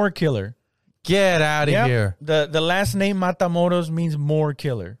here, Moor killer. Get out of here. The last name Matamoros means Moor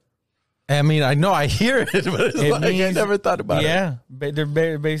killer. I mean, I know I hear it, but I never thought about it. Yeah,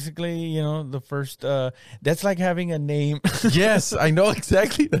 they're basically, the first. That's like having a name. Yes, I know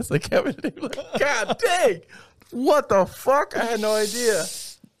exactly. That's like having a name. Like, God dang, what the fuck? I had no idea.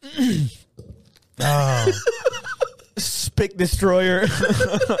 Oh. Spick Destroyer.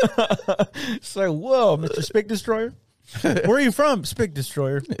 It's like, whoa, Mr. Spick Destroyer. Where are you from? Spick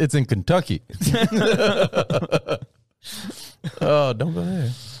Destroyer. It's in Kentucky. Oh, don't go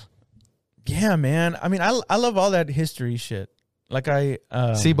there. Yeah, man. I mean, I love all that history shit. Like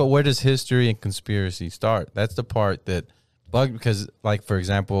see, but where does history and conspiracy start? That's the part that bugged because, like, for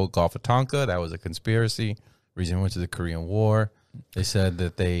example, Gulf of Tonkin, that was a conspiracy. Reason we went to the Korean War. They said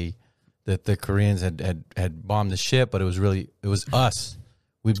that the Koreans had bombed the ship, but it was us.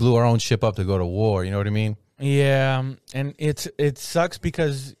 We blew our own ship up to go to war. You know what I mean? Yeah, and it sucks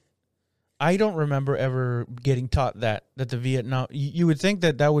because I don't remember ever getting taught that the Vietnam. You would think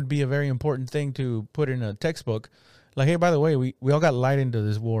that would be a very important thing to put in a textbook. Like, hey, by the way, we all got lied into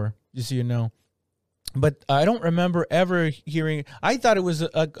this war, just so you know. But I don't remember ever hearing. I thought it was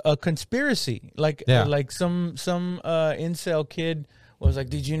a conspiracy, like some incel kid was like,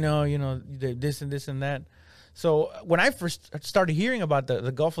 "Did you know this and this and that?" So when I first started hearing about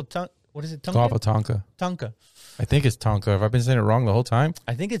the Gulf of what is it? Tonkin? Gulf of Tonka. Tonka. I think it's Tonka. Have I been saying it wrong the whole time?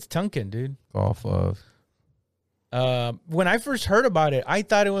 I think it's Tonkin, dude. Gulf of. When I first heard about it, I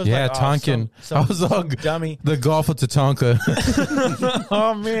thought it was Tonkin. some I was all dummy. The Gulf of Tatanka.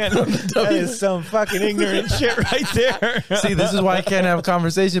 Oh man, that is some fucking ignorant shit right there. See, this is why I can't have a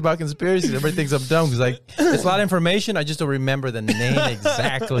conversation about conspiracies. Everybody thinks I'm dumb because it's a lot of information. I just don't remember the name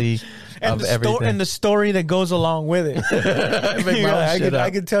exactly of everything and the story that goes along with it.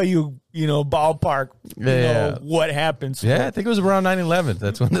 I could tell you, ballpark, what happens. Yeah, I think it was around 9/11.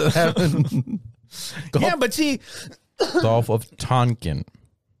 That's when that happened. Yeah, but see, Gulf of Tonkin.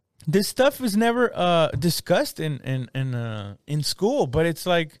 This stuff was never discussed in school, but it's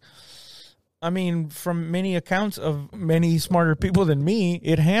like, I mean, from many accounts of many smarter people than me,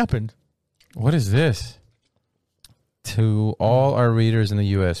 it happened. What is this? To all our readers in the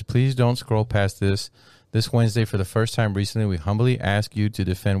U.S., please don't scroll past this. This Wednesday, for the first time recently, we humbly ask you to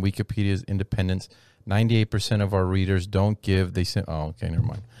defend Wikipedia's independence. 98% of our readers don't give. They say, "Oh, okay, never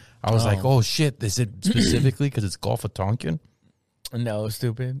mind." I was like, "Oh shit!" Is it specifically because it's Gulf of Tonkin? No,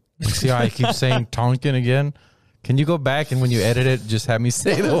 stupid. See how I keep saying Tonkin again? Can you go back and when you edit it, just have me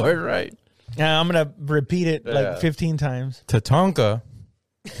say the word right? Yeah, I'm gonna repeat it like 15 times. Tatanka.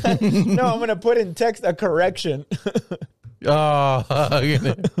 No, I'm gonna put in text a correction.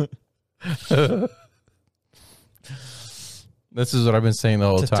 This is what I've been saying the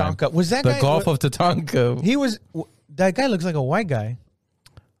whole time. Was that the guy, Gulf of Tatanka? That guy looks like a white guy.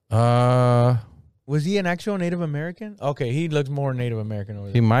 Was he an actual Native American? Okay, he looks more Native American over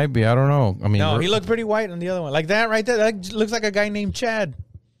there. He might be. I don't know. I mean, no, he looked pretty white on the other one. Like that right there. That looks like a guy named Chad.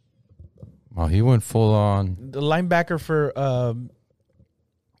 Well, he went full on. The linebacker for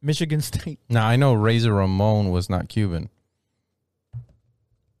Michigan State. Now, I know Razor Ramon was not Cuban. I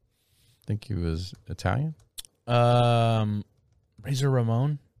think he was Italian. Razor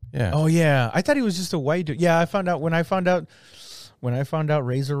Ramon? Yeah. Oh, yeah. I thought he was just a white dude. Yeah, when I found out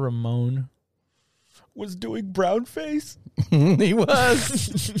Razor Ramon was doing brown face. He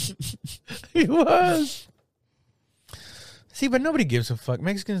was. He was. See, but nobody gives a fuck.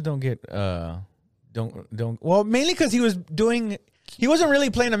 Mexicans don't get don't. Well, mainly because he wasn't really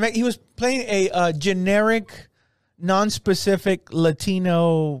playing he was playing a generic, non-specific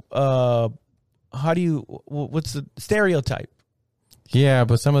Latino. What's the stereotype? Yeah,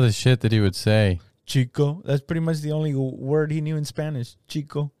 but some of the shit that he would say. Chico. That's pretty much the only word he knew in Spanish.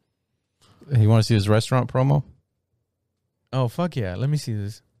 Chico. You want to see his restaurant promo? Oh, fuck yeah. Let me see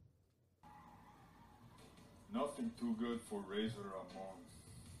this. Nothing too good for Razor Ramon.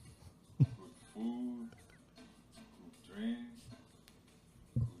 Good food, good drink,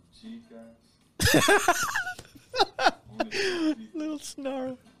 good chicas. Little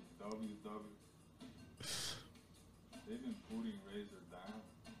snarl. They've been putting Razor down.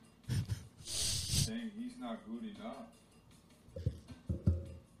 Saying he's not good enough.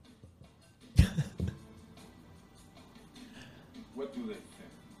 What do they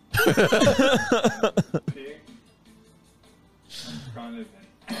think? Pig? Some kind of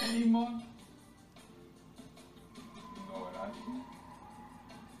an animal? You know what I think?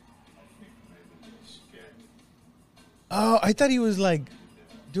 I think maybe they're scared. Oh, I thought he was like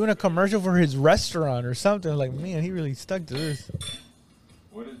doing a commercial for his restaurant or something. Like, man, he really stuck to this.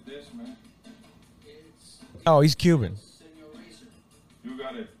 What is this, man? Oh, he's Cuban. You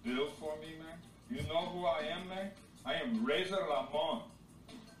got a bill for me, man? You know who I am, man? I am Razor Ramon.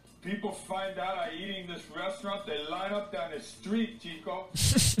 People find out I eat in this restaurant, they line up down the street, Chico.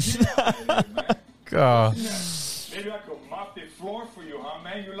 Get out of here, man. God. Maybe I could mop the floor for you, huh,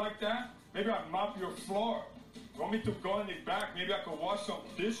 man? You like that? Maybe I mop your floor. Want me to go in the back? Maybe I could wash some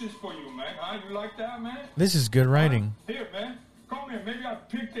dishes for you, man. Huh? You like that, man? This is good writing. Here, man. Come here. Maybe I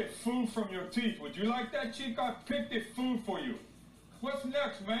pick the food from your teeth. Would you like that, Chico? I picked the food for you. What's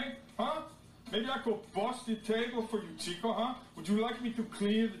next, man? Huh? Maybe I could bust the table for you, Chico, huh? Would you like me to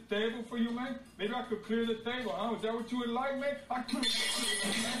clear the table for you, man? Maybe I could clear the table, huh? Is that what you would like, man? I clear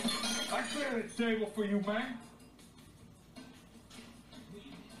the table for you, man.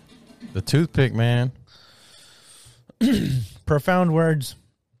 The toothpick, man. Profound words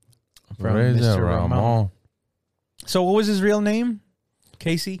from Mr. Ramon. So what was his real name?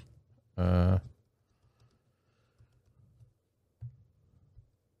 Casey?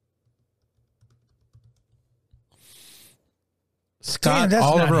 Scott that's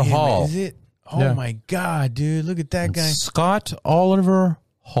not Oliver him, Hall. Is it? Oh Yeah. my God, dude! Look at that guy. Scott Oliver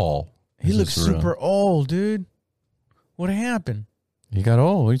Hall. He Is looks this real? super old, dude. What happened? He got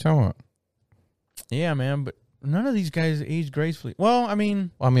old. What are you talking about? Yeah, man. But none of these guys age gracefully. Well, I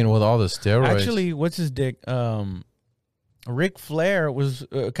mean, With all the steroids. actually, what's his dick? Ric Flair was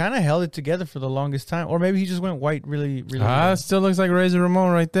kind of held it together for the longest time, or maybe he just went white really, really. It still looks like Razor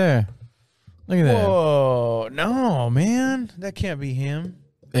Ramon right there. Look at that. Whoa, no, man, that can't be him.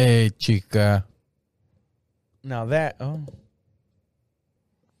 Hey, chica. Now that, oh,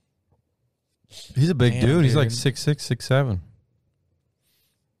 He's a big Damn, dude. He's like dude. 6'6",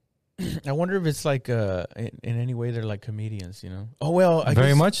 6'7". I wonder if it's like in any way they're like comedians, you know? Oh well, I Very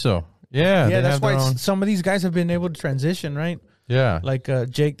guess, much so. Yeah, Yeah, they that's have why their own. some of these guys have been able to transition, right? Yeah. Like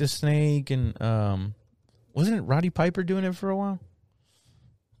Jake the Snake and wasn't it Roddy Piper doing it for a while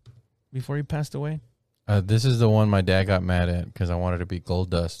before he passed away? This is the one my dad got mad at because I wanted to be Gold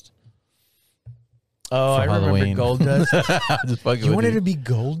Dust. Oh, For I remember Halloween. Gold Dust. Just fucking You with wanted you. to be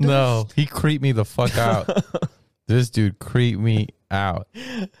Gold Dust? No, he creeped me the fuck out. This dude creeped me out.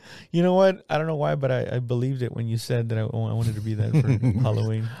 You know what? I don't know why, but I believed it when you said that I wanted to be that for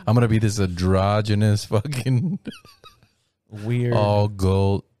Halloween. I'm gonna be this androgynous fucking Weird. all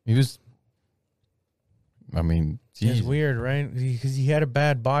gold. He was. I mean, It's Jesus. weird, right? Because he had a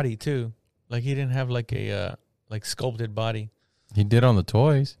bad body too. Like he didn't have like a like sculpted body. He did on the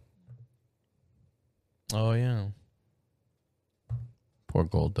toys. Oh yeah. Poor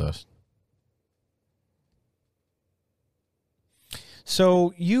Gold Dust.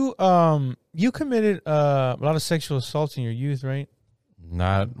 So you committed a lot of sexual assaults in your youth, right?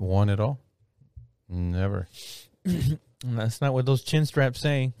 Not one at all. Never. And that's not what those chin straps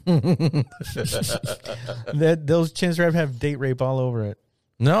say. That those chin straps have date rape all over it.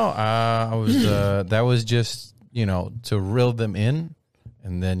 No, I was. That was just to reel them in,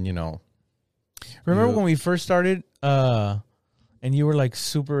 and then Remember You- when we first started, and you were like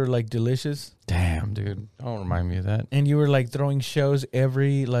super like delicious, Damn, dude, don't remind me of that. and you were like throwing shows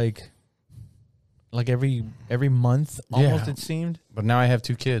every every month almost, Yeah. it seemed. But now I have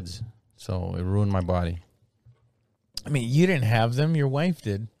 2 kids, so it ruined my body. I mean, you didn't have them; your wife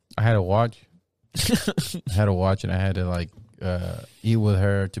did. I had to watch. I had to watch, and I had to eat with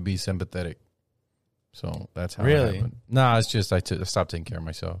her to be sympathetic. So that's how. Really? It happened. No, it's just I stopped taking care of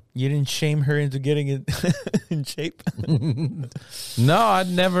myself. You didn't shame her into getting it in shape. No, I'd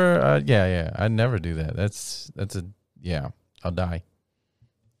never. Yeah, I'd never do that. That's a I'll die.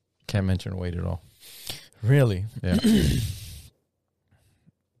 Can't mention weight at all. Really? Yeah.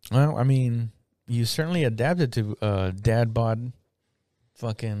 Well, I mean, you certainly adapted to dad bod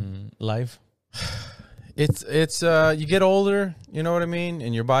fucking life. It's you get older, you know what I mean,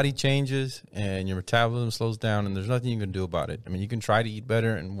 and your body changes and your metabolism slows down, and there's nothing you can do about it. I mean, you can try to eat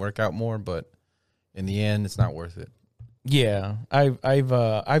better and work out more, but in the end, it's not worth it. Yeah,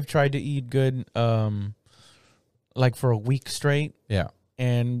 I've tried to eat good, like for a week straight, Yeah,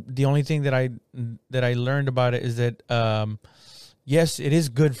 and the only thing that I learned about it is that yes, it is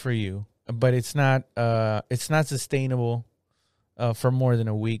good for you, but it's not sustainable for more than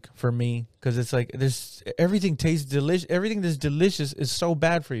a week for me, because it's like everything tastes delicious. Everything that's delicious is so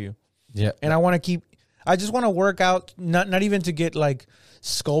bad for you, yeah. and I just want to work out, not even to get like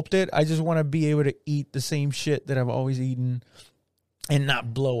sculpted. I just want to be able to eat the same shit that I've always eaten and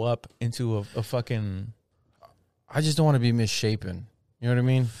not blow up into a fucking. I just don't want to be misshapen. You know what I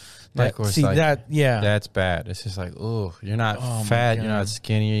mean? Yeah. That's bad. It's just like, oh, you're not Oh, my fat, you're God. not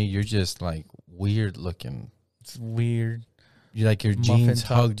skinny, you're just like weird looking. It's weird. You like your Muffin jeans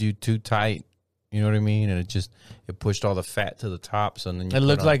top. hugged you too tight. You know what I mean? And it pushed all the fat to the top. So then you It put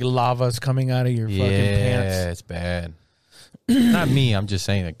looked on- like lava's coming out of your fucking pants. Yeah, it's bad. Not me. I'm just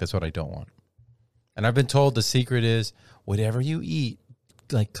saying, like, that's what I don't want. And I've been told the secret is whatever you eat,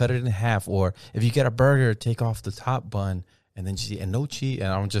 like cut it in half. Or if you get a burger, take off the top bun and then just eat and no cheese. And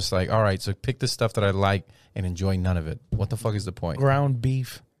I'm just like, all right, so pick the stuff that I like and enjoy none of it. What the fuck is the point? Ground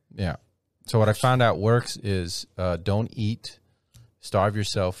beef. Yeah. So what I found out works is don't eat, starve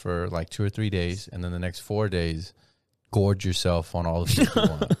yourself for like 2 or 3 days, and then the next 4 days, gorge yourself on all the food you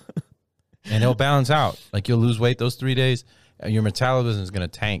want. And it'll balance out. Like you'll lose weight those 3 days, and your metabolism is going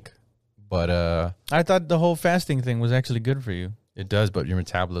to tank. But I thought the whole fasting thing was actually good for you. it does, but your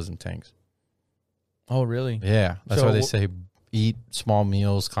metabolism tanks. Oh, really? Yeah. That's So why they say eat small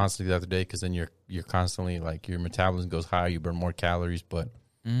meals constantly throughout the day, because then you're constantly like your metabolism goes higher, you burn more calories, but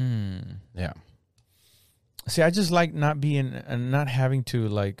yeah. See, I just like not having to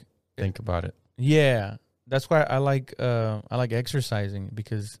like. Think about it. Yeah, that's why I like exercising,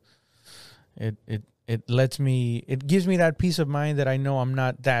 because it it gives me that peace of mind that I know I'm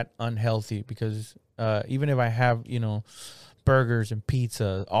not that unhealthy, because even if I have, burgers and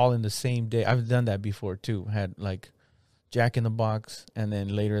pizza all in the same day, I've done that before too. Had like Jack in the Box, and then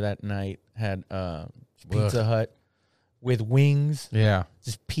later that night had Pizza Hut with wings. Yeah.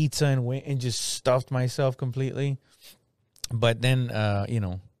 Just pizza and just stuffed myself completely. But then,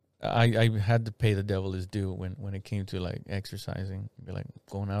 I had to pay the devil his due when it came to like exercising, be like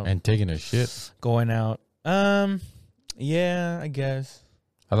going out And taking a shit. going out. Yeah, I guess.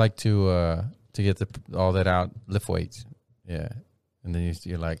 I like to get all that out, lift weights. Yeah. And then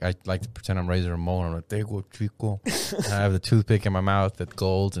you're like, I like to pretend I'm Razor Ramon. I'm like, there go Chico. And I have the toothpick in my mouth that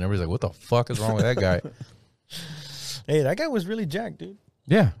golds, and everybody's like, what the fuck is wrong with that guy? Hey, that guy was really jacked, dude.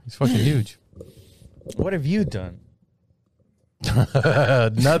 Yeah, he's fucking huge. What have you done?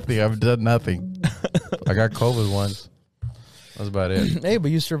 Nothing. I've done nothing. I got COVID once. That's about it. Hey,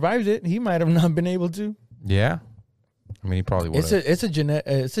 but you survived it. He might have not been able to. Yeah. I mean, he probably would. It's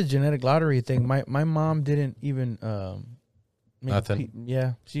a genetic lottery thing. My mom didn't even Nothing.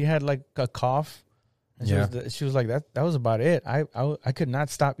 yeah, she had like a cough. And she was like that was about it. I could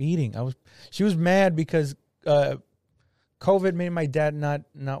not stop eating. She was mad because COVID made my dad not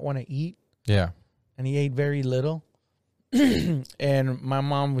want to eat. Yeah. And he ate very little. And my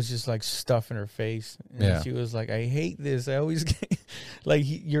mom was just like stuffing her face. And she was like, I hate this. I always get like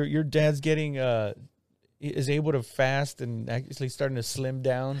your dad's getting is able to fast and actually starting to slim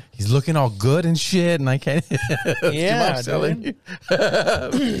down. He's looking all good and shit, and I can't. Yeah, selling you.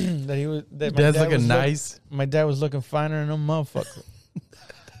 That he was. That Dad's looking nice. My dad was looking finer than a motherfucker,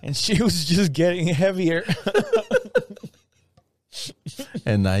 and she was just getting heavier.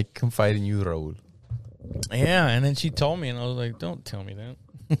 And I confide in you, Raul. Yeah, and then she told me, and I was like, "Don't tell me that.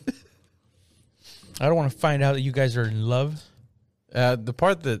 I don't want to find out that you guys are in love." The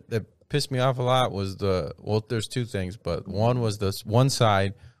part that pissed me off a lot was there's two things, but one was this one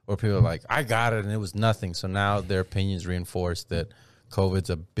side where people are like, I got it and it was nothing. So now their opinions reinforced that COVID's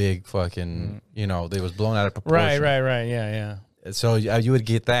a big fucking, they was blown out of proportion. Right. Yeah. So you would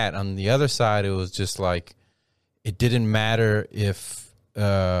get that. On the other side, it was just like, it didn't matter if you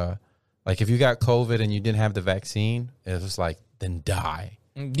got COVID and you didn't have the vaccine, it was like, then die.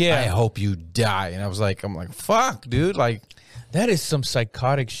 Yeah. I hope you die. And I'm like, fuck, dude. Like, that is some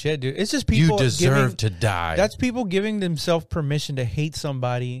psychotic shit, dude. It's just people. You deserve to die. That's people giving themselves permission to hate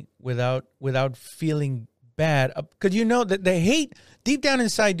somebody without feeling bad. Because that they hate deep down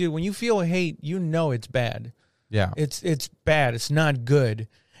inside, dude. When you feel hate, it's bad. Yeah. It's bad. It's not good.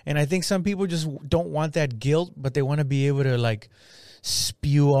 And I think some people just don't want that guilt, but they want to be able to like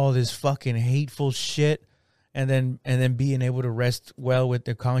spew all this fucking hateful shit, and then being able to rest well with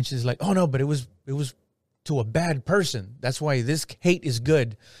their conscience. Like, oh no, but it was to a bad person. That's why this hate is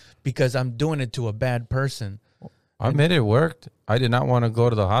good, because I'm doing it to a bad person. I admit it worked. I did not want to go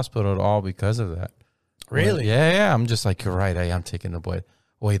to the hospital at all because of that. Really? Yeah. I'm just like, you're right. I am taking away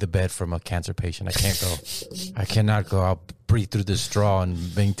the bed from a cancer patient. I can't go. I cannot go out, breathe through the straw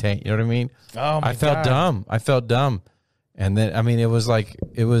and maintain. You know what I mean? Oh my I felt dumb. And then, I mean, it was not,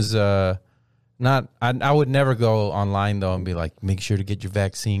 I would never go online though and be like, make sure to get your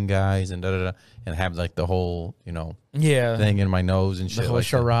vaccine, guys, and and have like the whole, thing in my nose and shit. The whole like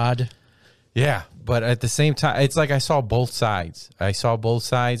charade. That. Yeah. But at the same time, it's like I saw both sides.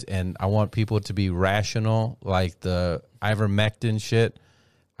 And I want people to be rational, like the ivermectin shit.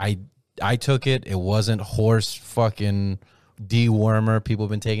 I took it. It wasn't horse fucking dewormer. People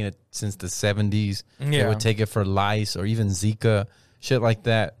have been taking it since the 70s. Yeah. They would take it for lice or even Zika, shit like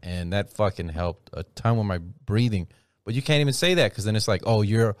that. And that fucking helped a ton with my breathing. But you can't even say that, because then it's like, oh,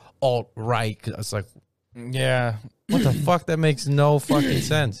 you're alt-right. It's like, yeah, what the fuck? That makes no fucking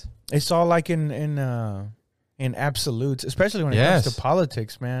sense. It's all like in absolutes, especially when it comes to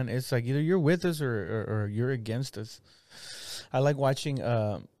politics, man. It's like either you're with us or you're against us. I like watching.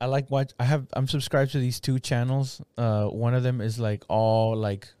 I'm subscribed to these two channels. One of them is like all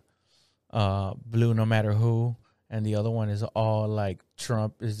like blue, no matter who, and the other one is all like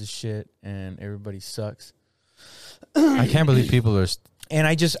Trump is the shit and everybody sucks. I can't believe people are. And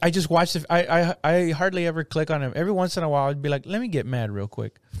I just watched it. I hardly ever click on him. Every once in a while, I'd be like, let me get mad real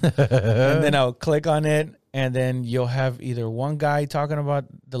quick, and then I'll click on it, and then you'll have either one guy talking about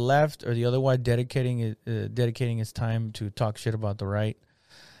the left or the other one dedicating his time to talk shit about the right.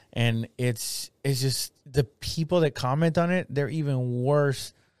 And it's just the people that comment on it, they're even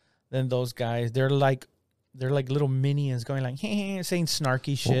worse than those guys. They're like little minions going like saying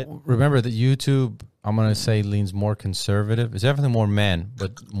snarky shit. Well, remember that YouTube, I'm going to say, leans more conservative. It's definitely more men,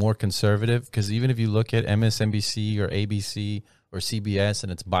 but more conservative, because even if you look at MSNBC or ABC or CBS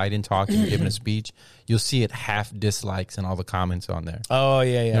and it's Biden talking, giving a speech, you'll see it half dislikes and all the comments on there. Oh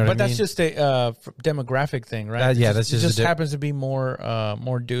yeah, yeah. know what But I that's mean? just a demographic thing, right? That's just it just a happens to be more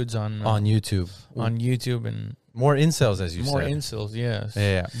dudes on YouTube. YouTube and More incels, as you more said. incels. Yes.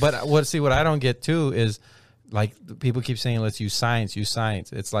 Yeah. But what I don't get too is like people keep saying, let's use science, use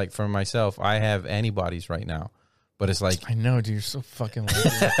science. It's like for myself, I have antibodies right now. But it's like, I know, dude. You're so fucking lucky.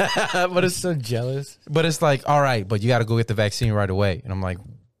 but it's so jealous. But it's like, all right, but you got to go get the vaccine right away. And I'm like,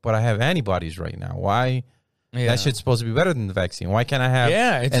 but I have antibodies right now. Why? Yeah. That shit's supposed to be better than the vaccine. Why can't I have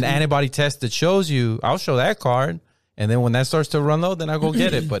an antibody test that shows you? I'll show that card. And then when that starts to run low, then I'll go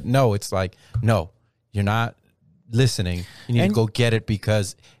get it. But no, it's like, no, you're not listening. You need to go get it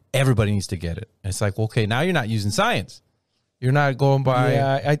because everybody needs to get it. And it's like, okay, now you're not using science. You're not going by.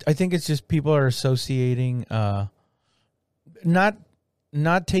 Yeah, I think it's just people are associating, not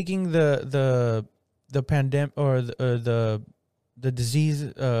taking the pandemic or the disease.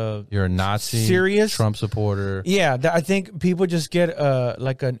 You're a Nazi, serious Trump supporter. Yeah, I think people just get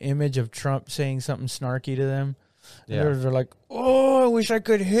like an image of Trump saying something snarky to them. Yeah. They're like, oh, I wish I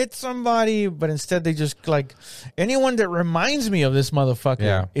could hit somebody. But instead they just like, anyone that reminds me of this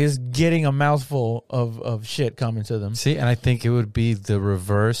motherfucker is getting a mouthful of shit coming to them. See, and I think it would be the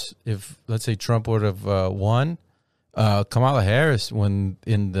reverse if, let's say, Trump would have won. Kamala Harris, when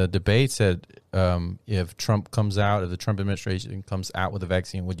in the debate, said, if Trump comes out, if the Trump administration comes out with a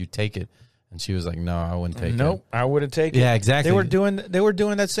vaccine, would you take it? And she was like, no, I wouldn't take it. Nope, I would have taken it. Yeah, exactly. They were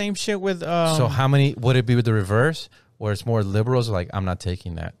doing that same shit with so how many would it be with the reverse, where it's more liberals are like, I'm not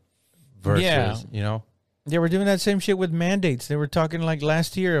taking that, versus, you know? They were doing that same shit with mandates. They were talking like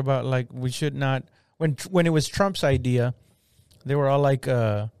last year about like we should not, when it was Trump's idea, they were all like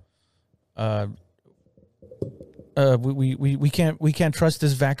we can't trust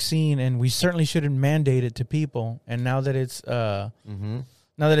this vaccine, and we certainly shouldn't mandate it to people. And now that it's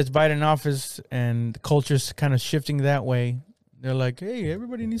now that it's Biden in office and the culture's kind of shifting that way, they're like, hey,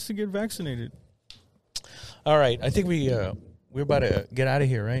 everybody needs to get vaccinated. All right, I think we're about to get out of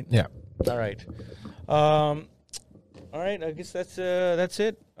here, right? Yeah. All right. All right. I guess that's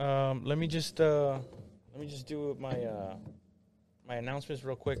it. Let me just do my announcements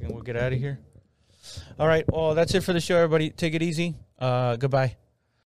real quick, and we'll get out of here. All right. Well, that's it for the show, everybody. Take it easy. Goodbye.